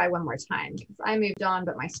sharing and try one more time because I moved on,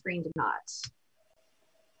 but my screen did not.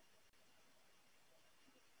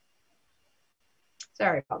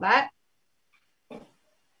 Sorry about that.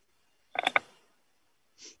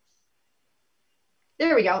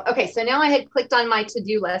 There we go. Okay, so now I had clicked on my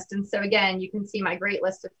to-do list. And so again, you can see my great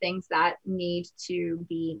list of things that need to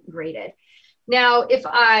be graded. Now, if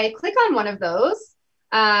I click on one of those,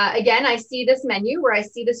 again, I see this menu where I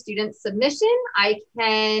see the student's submission. I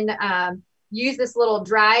can use this little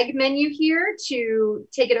drag menu here to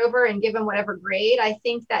take it over and give them whatever grade I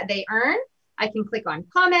think that they earn. I can click on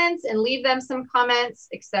comments and leave them some comments,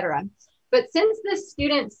 etc. But since this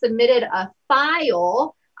student submitted a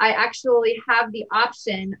file, I actually have the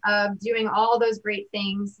option of doing all those great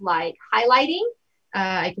things like highlighting.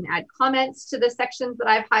 I can add comments to the sections that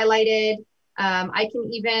I've highlighted. I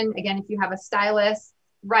can even, again, if you have a stylus,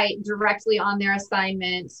 write directly on their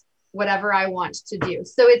assignment, whatever I want to do.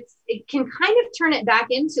 So it can kind of turn it back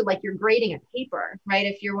into like you're grading a paper, right?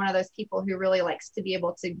 If you're one of those people who really likes to be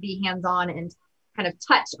able to be hands-on and kind of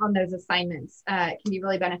touch on those assignments, it can be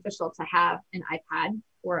really beneficial to have an iPad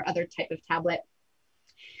or other type of tablet.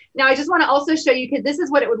 Now, I just want to also show you, because this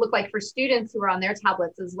is what it would look like for students who are on their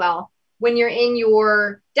tablets as well. When you're in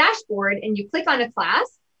your dashboard and you click on a class,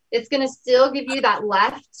 it's going to still give you that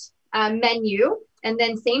left menu. And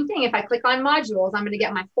then same thing, if I click on modules, I'm going to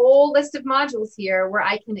get my whole list of modules here where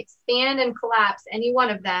I can expand and collapse any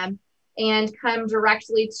one of them and come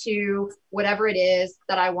directly to whatever it is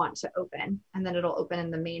that I want to open. And then it'll open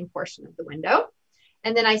in the main portion of the window.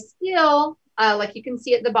 And then I still, like you can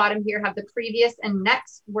see at the bottom here, have the previous and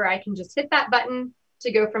next, where I can just hit that button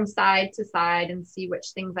to go from side to side and see which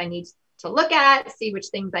things I need to look at, see which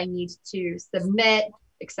things I need to submit,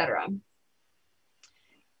 etc.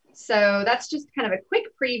 So that's just kind of a quick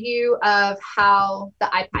preview of how the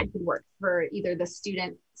iPad could work for either the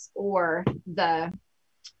students or the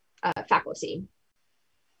faculty.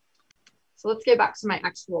 So let's go back to my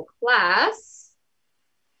actual class.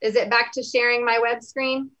 Is it back to sharing my web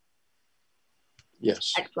screen?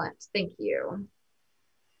 Yes. Excellent, thank you.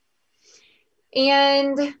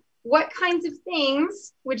 And what kinds of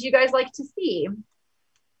things would you guys like to see?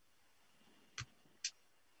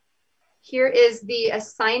 Here is the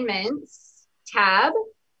assignments tab,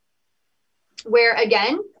 where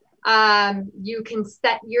again, you can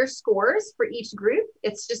set your scores for each group.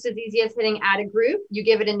 It's just as easy as hitting add a group. You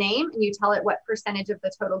give it a name and you tell it what percentage of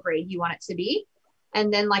the total grade you want it to be.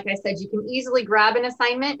 And then, like I said, you can easily grab an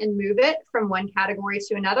assignment and move it from one category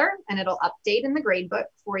to another, and it'll update in the grade book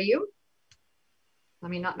for you. Let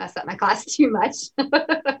me not mess up my class too much.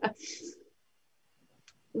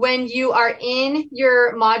 When you are in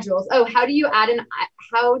your modules, oh, how do you add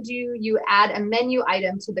a menu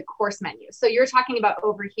item to the course menu? So you're talking about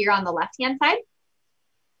over here on the left-hand side.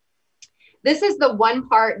 This is the one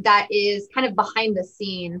part that is kind of behind the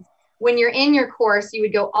scenes. When you're in your course, you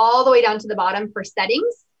would go all the way down to the bottom for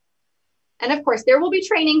settings. And of course, there will be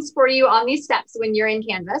trainings for you on these steps when you're in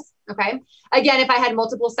Canvas, okay? Again, if I had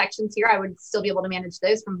multiple sections here, I would still be able to manage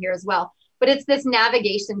those from here as well. But it's this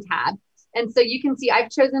navigation tab. And so you can see I've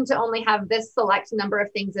chosen to only have this select number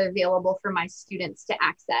of things available for my students to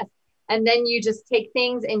access. And then you just take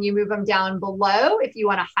things and you move them down below if you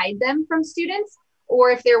want to hide them from students,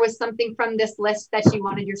 or if there was something from this list that you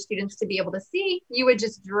wanted your students to be able to see, you would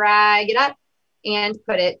just drag it up and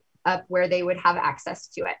put it up where they would have access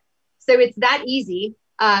to it. So it's that easy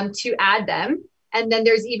to add them. And then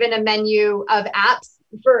there's even a menu of apps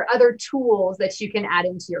for other tools that you can add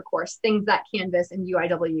into your course, things that Canvas and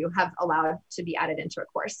UIW have allowed to be added into a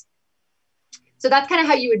course. So that's kind of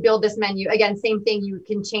how you would build this menu. Again, same thing, you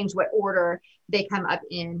can change what order they come up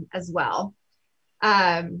in as well.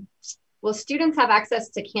 Will students have access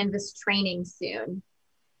to Canvas training soon?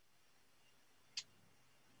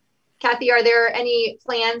 Kathy, are there any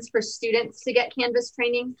plans for students to get Canvas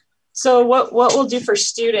training? So what we'll do for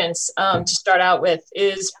students to start out with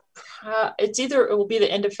is it will be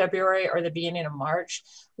the end of February or the beginning of March.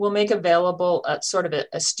 We'll make available sort of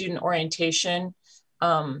a student orientation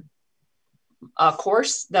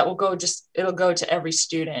course that will go it'll go to every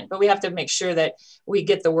student, but we have to make sure that we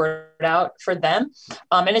get the word out for them.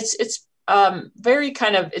 And it's very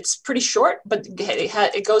kind of, it's pretty short, but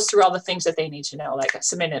it goes through all the things that they need to know, like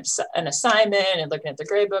submitting an assignment and looking at the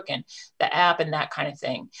gradebook and the app and that kind of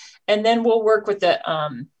thing. And then we'll work with the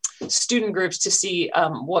student groups to see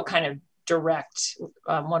what kind of direct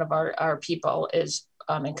one of our people is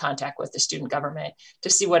in contact with the student government to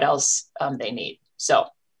see what else they need. So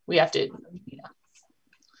we have to,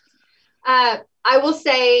 I will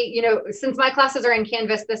say, since my classes are in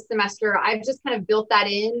Canvas this semester, I've just kind of built that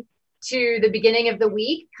in to the beginning of the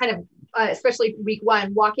week, kind of, especially week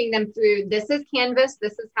one, walking them through, this is Canvas,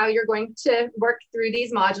 this is how you're going to work through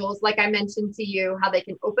these modules. Like I mentioned to you, how they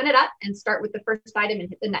can open it up and start with the first item and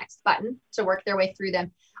hit the next button to work their way through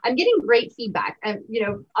them. I'm getting great feedback. And,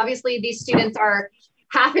 obviously these students are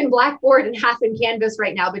half in Blackboard and half in Canvas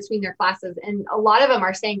right now between their classes. And a lot of them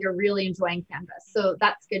are saying they're really enjoying Canvas. So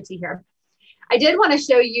that's good to hear. I did want to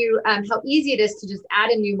show you how easy it is to just add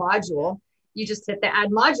a new module. You just hit the add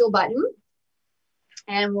module button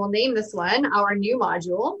and we'll name this one our new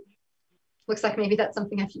module. Looks like maybe that's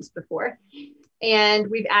something I've used before. And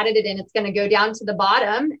we've added it in. It's going to go down to the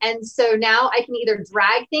bottom. And so now I can either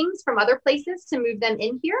drag things from other places to move them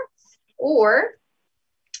in here, or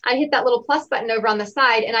I hit that little plus button over on the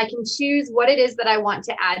side and I can choose what it is that I want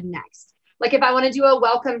to add next. Like if I want to do a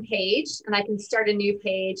welcome page, and I can start a new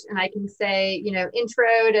page and I can say,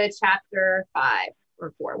 intro to chapter 5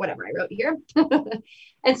 or 4, whatever I wrote here.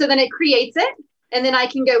 And so then it creates it. And then I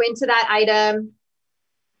can go into that item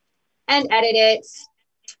and edit it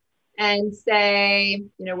and say,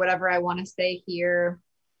 whatever I want to say here.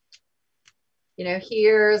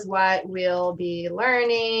 Here's what we'll be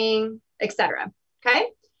learning, etc. Okay.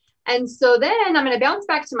 And so then I'm going to bounce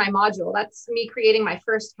back to my module. That's me creating my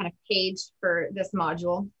first kind of page for this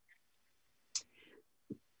module.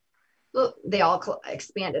 Well, they all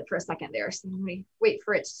expanded for a second there. So let me wait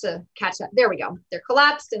for it to catch up. There we go. They're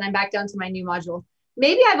collapsed and I'm back down to my new module.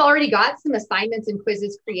 Maybe I've already got some assignments and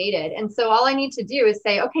quizzes created. And so all I need to do is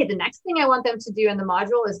say, okay, the next thing I want them to do in the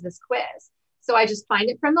module is this quiz. So I just find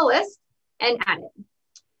it from the list and add it.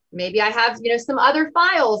 Maybe I have, some other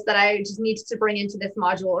files that I just need to bring into this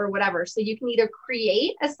module or whatever. So you can either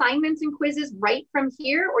create assignments and quizzes right from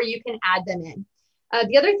here, or you can add them in.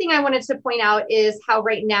 The other thing I wanted to point out is how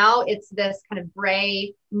right now it's this kind of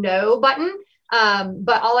gray no button.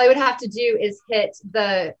 But all I would have to do is hit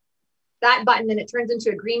that button and it turns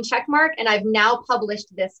into a green check mark. And I've now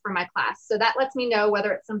published this for my class. So that lets me know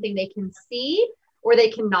whether it's something they can see or they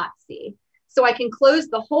cannot see. So I can close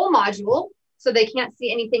the whole module so they can't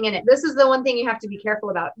see anything in it. This is the one thing you have to be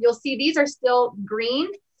careful about. You'll see these are still green,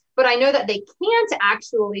 but I know that they can't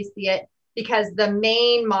actually see it because the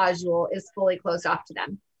main module is fully closed off to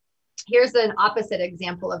them. Here's an opposite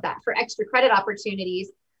example of that. For extra credit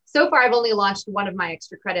opportunities, so far I've only launched one of my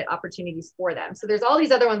extra credit opportunities for them. So there's all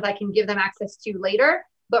these other ones I can give them access to later,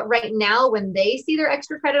 but right now when they see their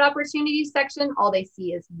extra credit opportunities section, all they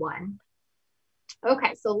see is one.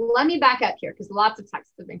 Okay, so let me back up here because lots of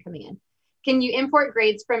texts have been coming in. Can you import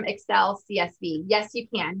grades from Excel CSV? Yes, you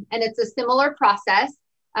can. And it's a similar process.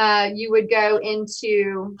 You would go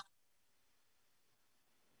into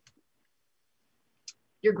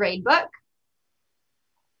your grade book.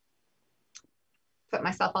 Put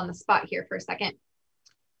myself on the spot here for a second.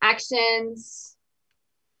 Actions,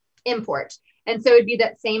 import. And so it'd be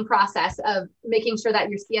that same process of making sure that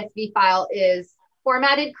your CSV file is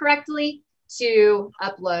formatted correctly to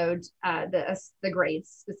upload the grades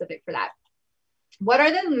specific for that. What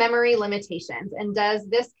are the memory limitations? And does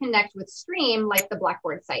this connect with Stream like the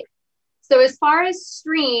Blackboard site? So as far as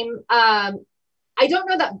Stream, I don't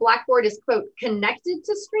know that Blackboard is, quote, connected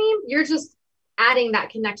to Stream. You're just adding that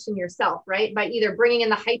connection yourself, right? By either bringing in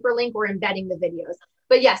the hyperlink or embedding the videos.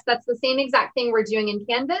 But yes, that's the same exact thing we're doing in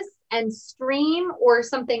Canvas, and Stream or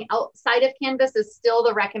something outside of Canvas is still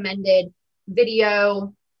the recommended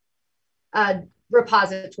video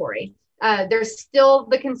repository. There's still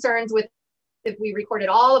the concerns with if we recorded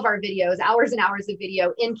all of our videos, hours and hours of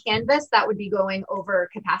video in Canvas, that would be going over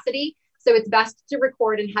capacity. So it's best to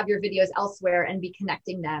record and have your videos elsewhere and be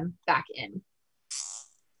connecting them back in.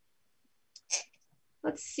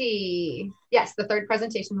 Let's see. Yes, the third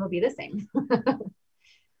presentation will be the same.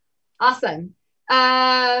 Awesome.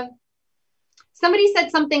 Somebody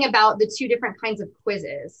said something about the two different kinds of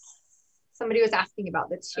quizzes. Somebody was asking about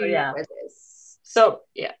the two quizzes. So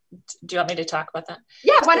yeah, do you want me to talk about that?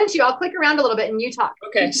 Yeah, why don't you? I'll click around a little bit and you talk.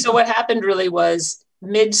 Okay, so what happened really was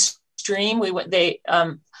midstream,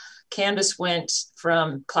 Canvas went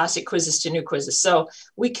from classic quizzes to new quizzes. So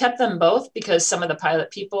we kept them both because some of the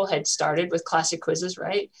pilot people had started with classic quizzes,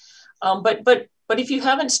 right? But if you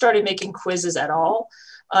haven't started making quizzes at all,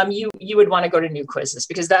 you would want to go to new quizzes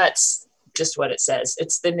because that's just what it says.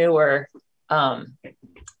 It's the newer,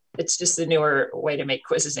 it's just the newer way to make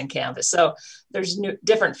quizzes in Canvas. So there's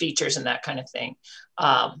different features and that kind of thing.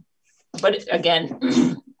 But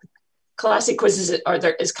again, classic quizzes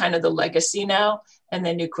is kind of the legacy now, and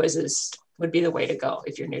then new quizzes would be the way to go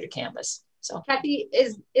if you're new to Canvas. So Kathy,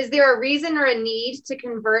 is there a reason or a need to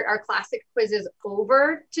convert our classic quizzes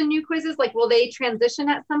over to new quizzes? Like, will they transition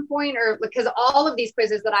at some point, or because all of these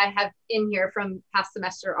quizzes that I have in here from past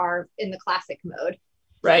semester are in the classic mode?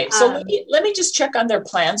 Right. So let me just check on their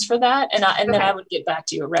plans for that, and then I would get back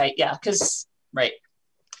to you. Right. Yeah. Because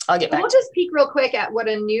I'll get back. We'll just peek real quick at what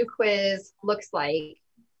a new quiz looks like.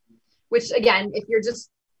 Which again, if you're just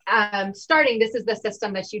starting, this is the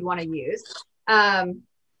system that you'd want to use.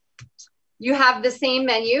 You have the same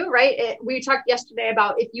menu, right? We talked yesterday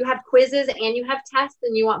about if you have quizzes and you have tests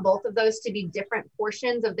and you want both of those to be different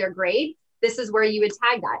portions of their grade, this is where you would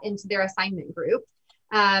tag that into their assignment group.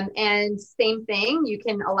 And same thing, you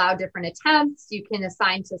can allow different attempts, you can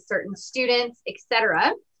assign to certain students,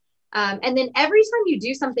 etc. And then every time you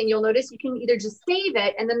do something, you'll notice you can either just save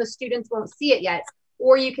it and then the students won't see it yet,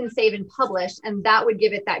 or you can save and publish, and that would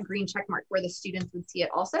give it that green check mark where the students would see it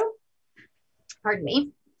also. Pardon me.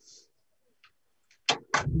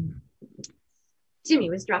 Jimmy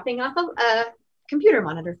was dropping off a computer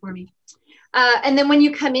monitor for me. And then when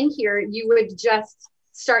you come in here, you would just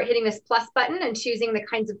start hitting this plus button and choosing the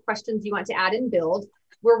kinds of questions you want to add and build.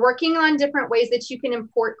 We're working on different ways that you can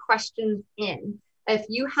import questions in. If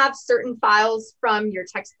you have certain files from your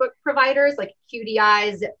textbook providers, like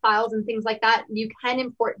QDI, zip files, and things like that, you can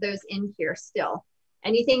import those in here still.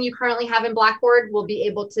 Anything you currently have in Blackboard will be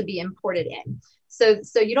able to be imported in.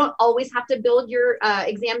 So you don't always have to build your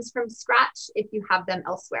exams from scratch if you have them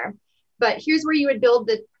elsewhere. But here's where you would build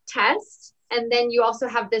the test. And then you also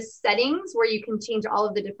have this settings where you can change all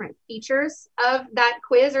of the different features of that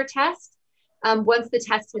quiz or test. Once the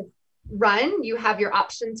test has run, you have your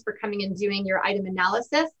options for coming and doing your item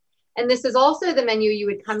analysis. And this is also the menu you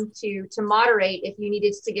would come to moderate if you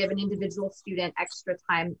needed to give an individual student extra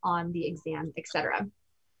time on the exam, etc.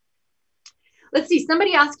 Let's see,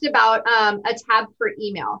 somebody asked about a tab for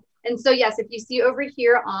email. And so yes, if you see over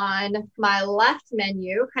here on my left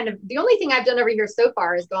menu, kind of the only thing I've done over here so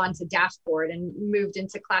far is gone to dashboard and moved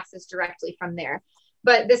into classes directly from there.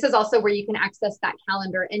 But this is also where you can access that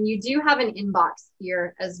calendar, and you do have an inbox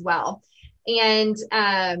here as well. And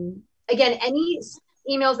again, any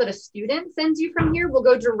emails that a student sends you from here will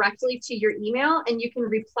go directly to your email, and you can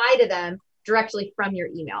reply to them directly from your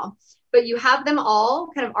email. But you have them all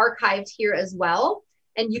kind of archived here as well.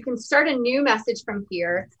 And you can start a new message from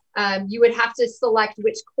here. You would have to select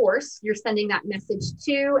which course you're sending that message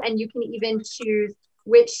to, and you can even choose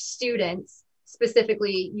which students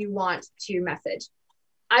specifically you want to message.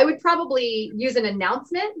 I would probably use an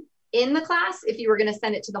announcement in the class if you were going to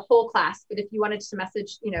send it to the whole class. But if you wanted to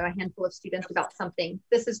message, you know, a handful of students about something,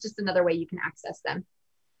 this is just another way you can access them.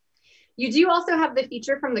 You do also have the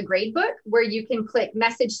feature from the gradebook where you can click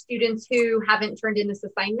message students who haven't turned in this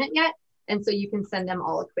assignment yet. And so you can send them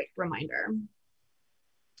all a quick reminder.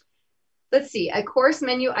 Let's see, a course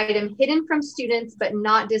menu item hidden from students, but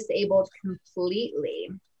not disabled completely.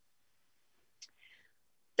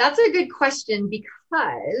 That's a good question,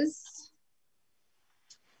 because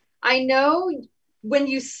I know when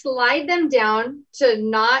you slide them down to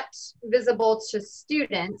not visible to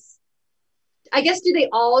students, I guess, do they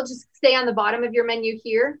all just stay on the bottom of your menu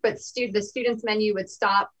here, but the students menu would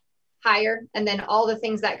stop higher, and then all the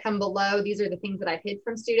things that come below, these are the things that I've hid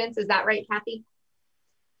from students. Is that right, Kathy?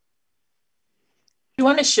 You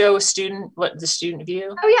want to show a student what the student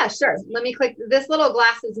view? Oh yeah, sure. Let me click this little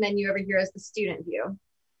glasses menu over here as the student view.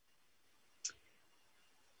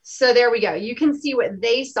 So there we go. You can see what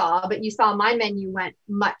they saw, but you saw my menu went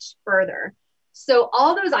much further. So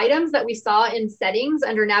all those items that we saw in settings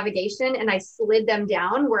under navigation, and I slid them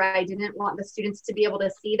down where I didn't want the students to be able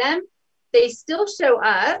to see them, they still show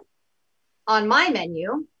up on my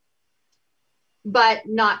menu, but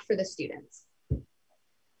not for the students.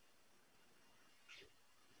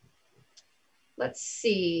 Let's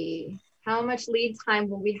see, how much lead time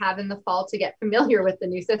will we have in the fall to get familiar with the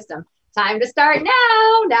new system? Time to start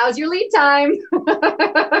now. Now's your lead time.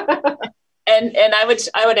 And I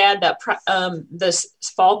would add that this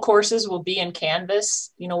fall courses will be in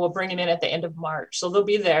Canvas. You know, we'll bring them in at the end of March, so they'll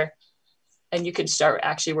be there, and you could start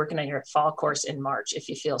actually working on your fall course in March if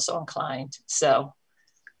you feel so inclined. So.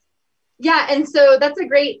 Yeah, and so that's a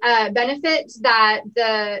great benefit that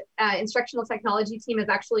the instructional technology team is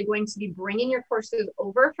actually going to be bringing your courses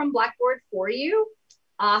over from Blackboard for you.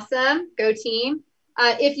 Awesome, go team.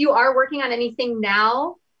 If you are working on anything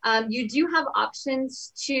now, you do have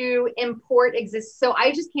options to import So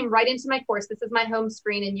I just came right into my course. This is my home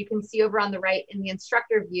screen, and you can see over on the right in the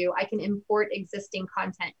instructor view, I can import existing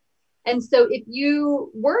content. And so if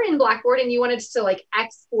you were in Blackboard and you wanted to like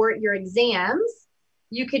export your exams,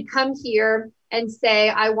 you could come here and say,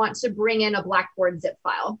 I want to bring in a Blackboard zip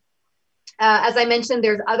file. As I mentioned,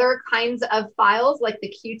 there's other kinds of files like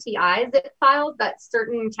the QTI zip files that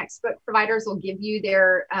certain textbook providers will give you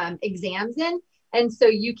their exams in. And so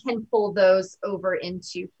you can pull those over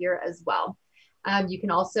into here as well. You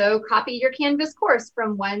can also copy your Canvas course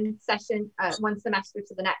from one semester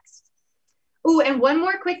to the next. Oh, and one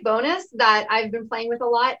more quick bonus that I've been playing with a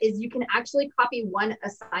lot is you can actually copy one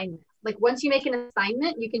assignment. Like once you make an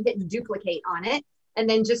assignment, you can hit duplicate on it and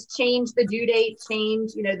then just change the due date,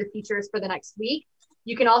 change, you know, the features for the next week.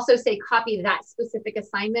 You can also say copy that specific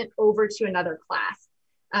assignment over to another class.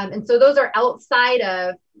 And so those are outside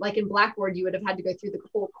of, like in Blackboard, you would have had to go through the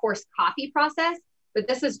whole course copy process, but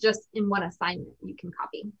this is just in one assignment you can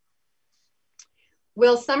copy.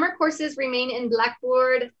 Will summer courses remain in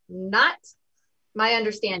Blackboard? Not my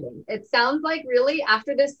understanding. It sounds like really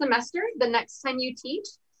after this semester, the next time you teach,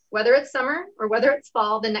 whether it's summer or whether it's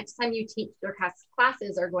fall, the next time you teach, their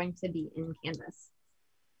classes are going to be in Canvas.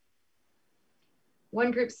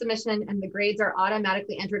 One group submission and the grades are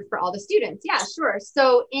automatically entered for all the students. Yeah, sure.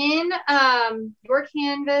 So in your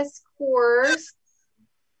Canvas course,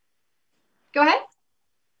 go ahead.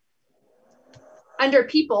 Under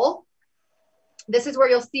people, this is where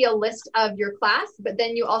you'll see a list of your class, but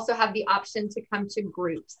then you also have the option to come to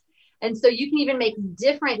groups. And so you can even make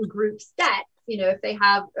different group sets, you know, if they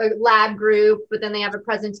have a lab group, but then they have a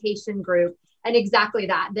presentation group, and exactly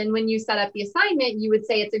that. Then when you set up the assignment, you would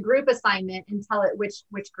say it's a group assignment and tell it which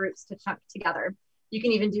groups to chunk together. You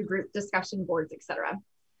can even do group discussion boards, etc.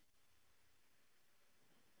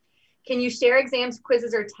 Can you share exams,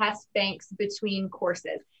 quizzes, or test banks between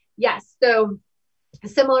courses? Yes, so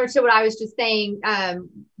similar to what I was just saying,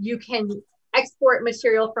 you can export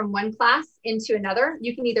material from one class into another.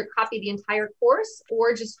 You can either copy the entire course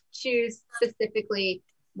or just choose specifically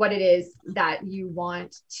what it is that you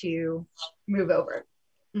want to move over.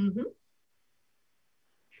 Mm-hmm.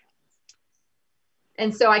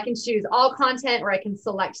 And so I can choose all content, or I can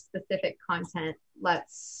select specific content.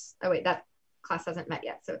 Oh wait, that class hasn't met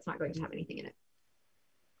yet, so it's not going to have anything in it.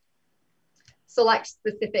 Select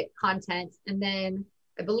specific content. And then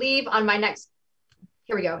I believe on my next,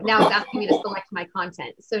 here we go. Now it's asking me to select my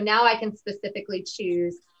content. So now I can specifically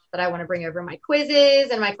choose that I want to bring over my quizzes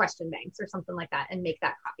and my question banks or something like that and make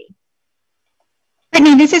that copy.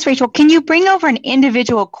 Brittanie, this is Rachel. Can you bring over an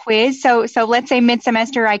individual quiz? So let's say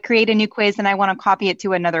mid-semester, I create a new quiz and I want to copy it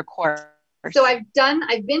to another course. So I've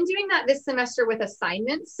been doing that this semester with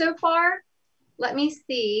assignments so far. Let me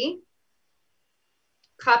see.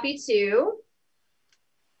 Copy to.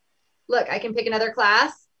 Look, I can pick another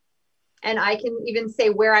class and I can even say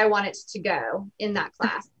where I want it to go in that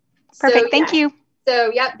class. Perfect. So, thank you.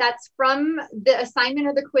 So yeah, that's from the assignment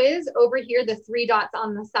or the quiz over here, the 3 dots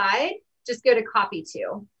on the side. Just go to copy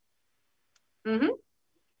to. Mm-hmm.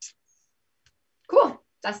 Cool.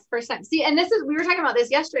 That's the first time. See, and we were talking about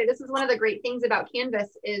this yesterday. This is one of the great things about Canvas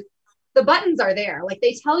is the buttons are there. Like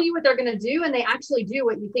they tell you what they're going to do and they actually do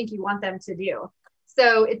what you think you want them to do.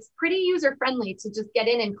 So it's pretty user friendly to just get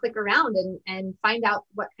in and click around and find out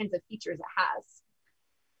what kinds of features it has.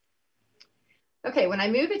 Okay, when I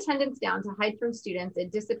move attendance down to hide from students,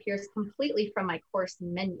 it disappears completely from my course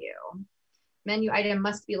menu. Menu item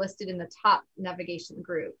must be listed in the top navigation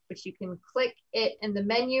group, which you can click it and the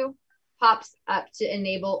menu pops up to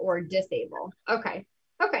enable or disable. Okay,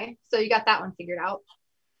 so you got that one figured out.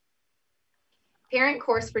 Parent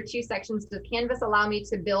course for 2 sections. Does Canvas allow me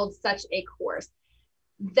to build such a course?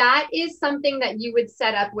 That is something that you would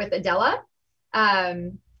set up with Adela.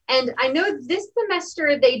 And I know this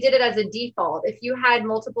semester they did it as a default. If you had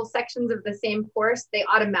multiple sections of the same course, they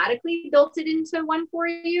automatically built it into one for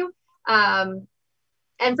you.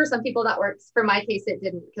 And for some people that works. For my case, it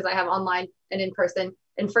didn't, because I have online and in person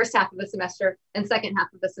in first half of the semester and second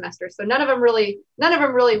half of the semester. So none of them really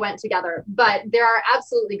went together, but there are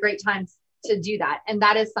absolutely great times to do that. And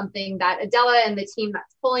that is something that Adela and the team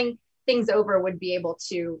that's pulling things over would be able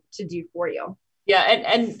to do for you. Yeah,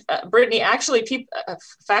 and Brittanie, actually,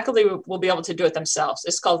 faculty will be able to do it themselves.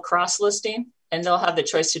 It's called cross-listing, and they'll have the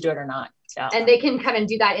choice to do it or not. Yeah. And they can come and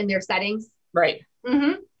do that in their settings? Right.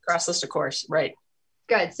 Mm-hmm. Cross-list a course, right.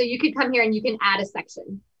 Good. So you could come here and you can add a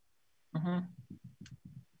section. Mm-hmm.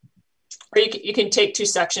 Or you can take 2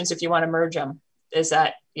 sections if you want to merge them. Is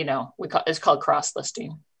that, it's called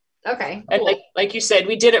cross-listing. Okay. And cool. like you said,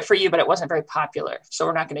 we did it for you, but it wasn't very popular. So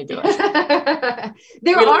we're not going to do it.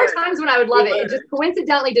 There are times when I would love it. It just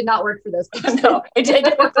coincidentally did not work for those people. No, it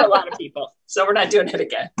didn't work for a lot of people. So we're not doing it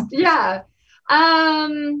again. Yeah.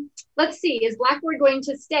 Let's see. Is Blackboard going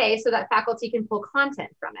to stay so that faculty can pull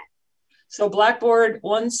content from it? So Blackboard,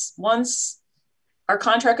 once our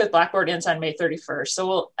contract with Blackboard ends on May 31st.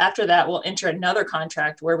 So after that, we'll enter another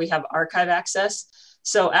contract where we have archive access.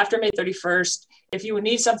 So after May 31st, if you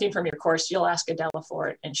need something from your course, you'll ask Adela for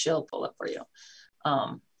it and she'll pull it for you.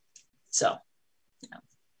 Yeah.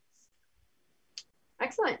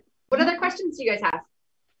 Excellent. What other questions do you guys have?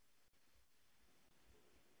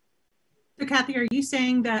 So Kathy, are you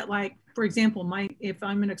saying that, like, for example, if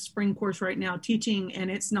I'm in a spring course right now teaching and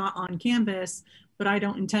it's not on Canvas, but I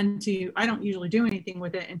don't usually do anything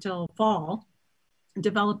with it until fall,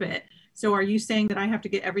 develop it. So are you saying that I have to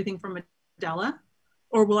get everything from Adela?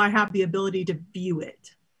 Or will I have the ability to view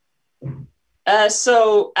it?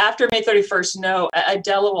 So after May 31st, no,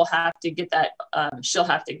 Adela will have to get that. She'll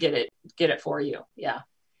have to get it for you. Yeah.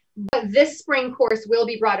 But this spring course will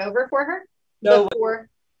be brought over for her? No,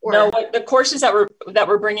 the courses that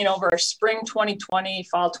we're bringing over are spring 2020,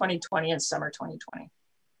 fall 2020, and summer 2020.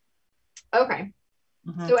 Okay.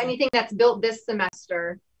 Mm-hmm. So anything that's built this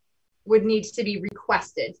semester would need to be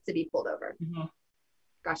requested to be pulled over. Mm-hmm.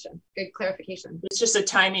 Gotcha. Good clarification. It's just a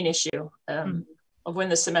timing issue of when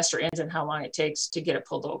the semester ends and how long it takes to get it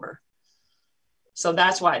pulled over. So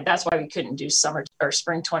that's why we couldn't do summer or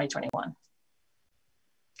spring 2021.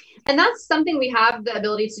 And that's something we have the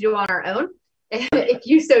ability to do on our own. If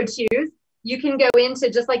you so choose, you can go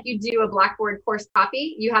into, just like you do a Blackboard course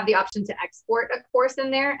copy, you have the option to export a course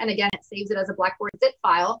in there. And again, it saves it as a Blackboard zip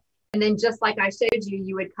file. And then just like I showed you,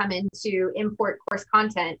 you would come into import course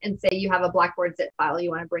content and say you have a Blackboard zip file you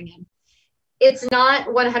want to bring in. It's not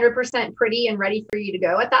 100% pretty and ready for you to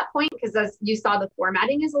go at that point, because as you saw, the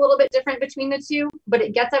formatting is a little bit different between the two, but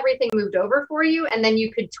it gets everything moved over for you. And then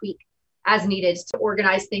you could tweak as needed to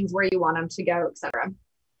organize things where you want them to go, etc.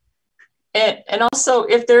 And also,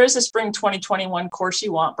 if there is a spring 2021 course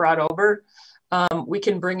you want brought over, we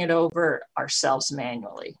can bring it over ourselves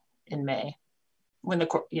manually in May. when the,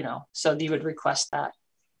 you know, so you would request that.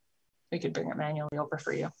 We could bring it manually over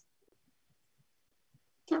for you.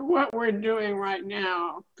 So what we're doing right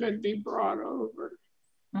now could be brought over.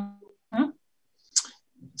 Mm-hmm.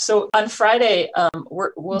 So on Friday,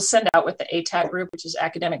 we'll send out with the ATAC group, which is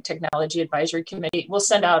Academic Technology Advisory Committee. We'll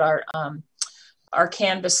send out our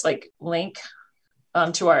Canvas link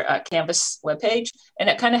to our Canvas webpage, and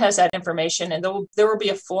it kind of has that information. And there will be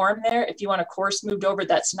a form there if you want a course moved over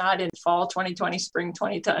that's not in fall 2020, spring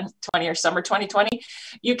 2020, or summer 2020.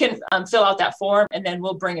 You can fill out that form, and then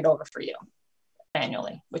we'll bring it over for you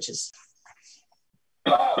manually, which is.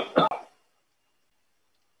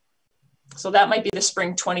 So that might be the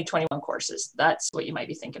spring 2021 courses. That's what you might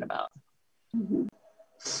be thinking about. Mm-hmm.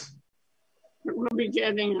 We'll be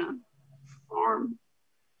getting a form.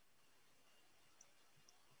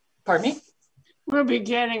 Pardon me? We'll be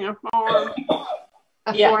getting a form.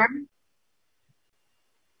 A form?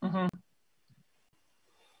 Mm-hmm.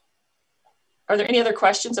 Are there any other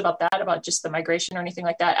questions about that, about just the migration or anything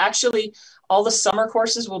like that? Actually, all the summer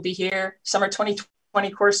courses will be here. Summer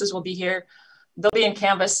 2020 courses will be here. They'll be in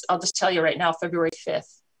Canvas, I'll just tell you right now, February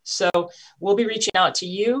 5th. So we'll be reaching out to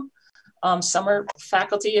you, summer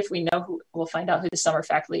faculty, if we know who, we'll find out who the summer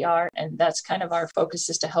faculty are. And that's kind of our focus,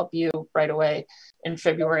 is to help you right away in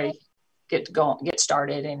February, get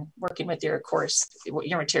started and working with your course,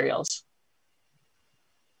 your materials.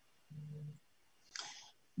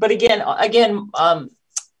 But again,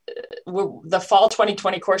 the fall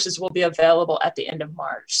 2020 courses will be available at the end of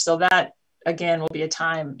March. So that, again, will be a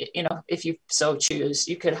time, you know, if you so choose,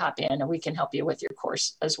 you could hop in and we can help you with your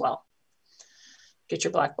course as well. Get your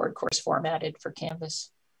Blackboard course formatted for Canvas.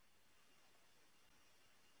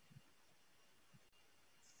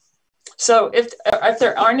 So if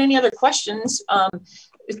there aren't any other questions,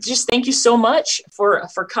 just thank you so much for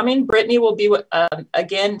coming. Brittany will be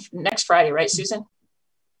again next Friday, right, Susan?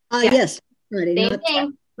 Yes, Friday. Same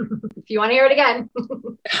thing. If you want to hear it again.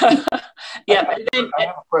 Yeah.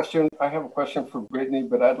 I have a question for Brittany,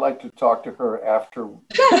 but I'd like to talk to her after.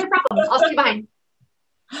 Yeah, no problem. I'll stay behind.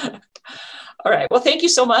 All right. Well, thank you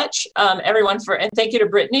so much, everyone, and thank you to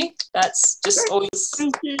Brittany. That's just always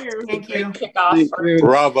Thank you. a great kickoff.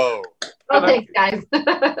 Bravo. Well, thanks, guys.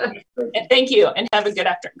 And thank you, and have a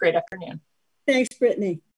great afternoon. Thanks, Brittany.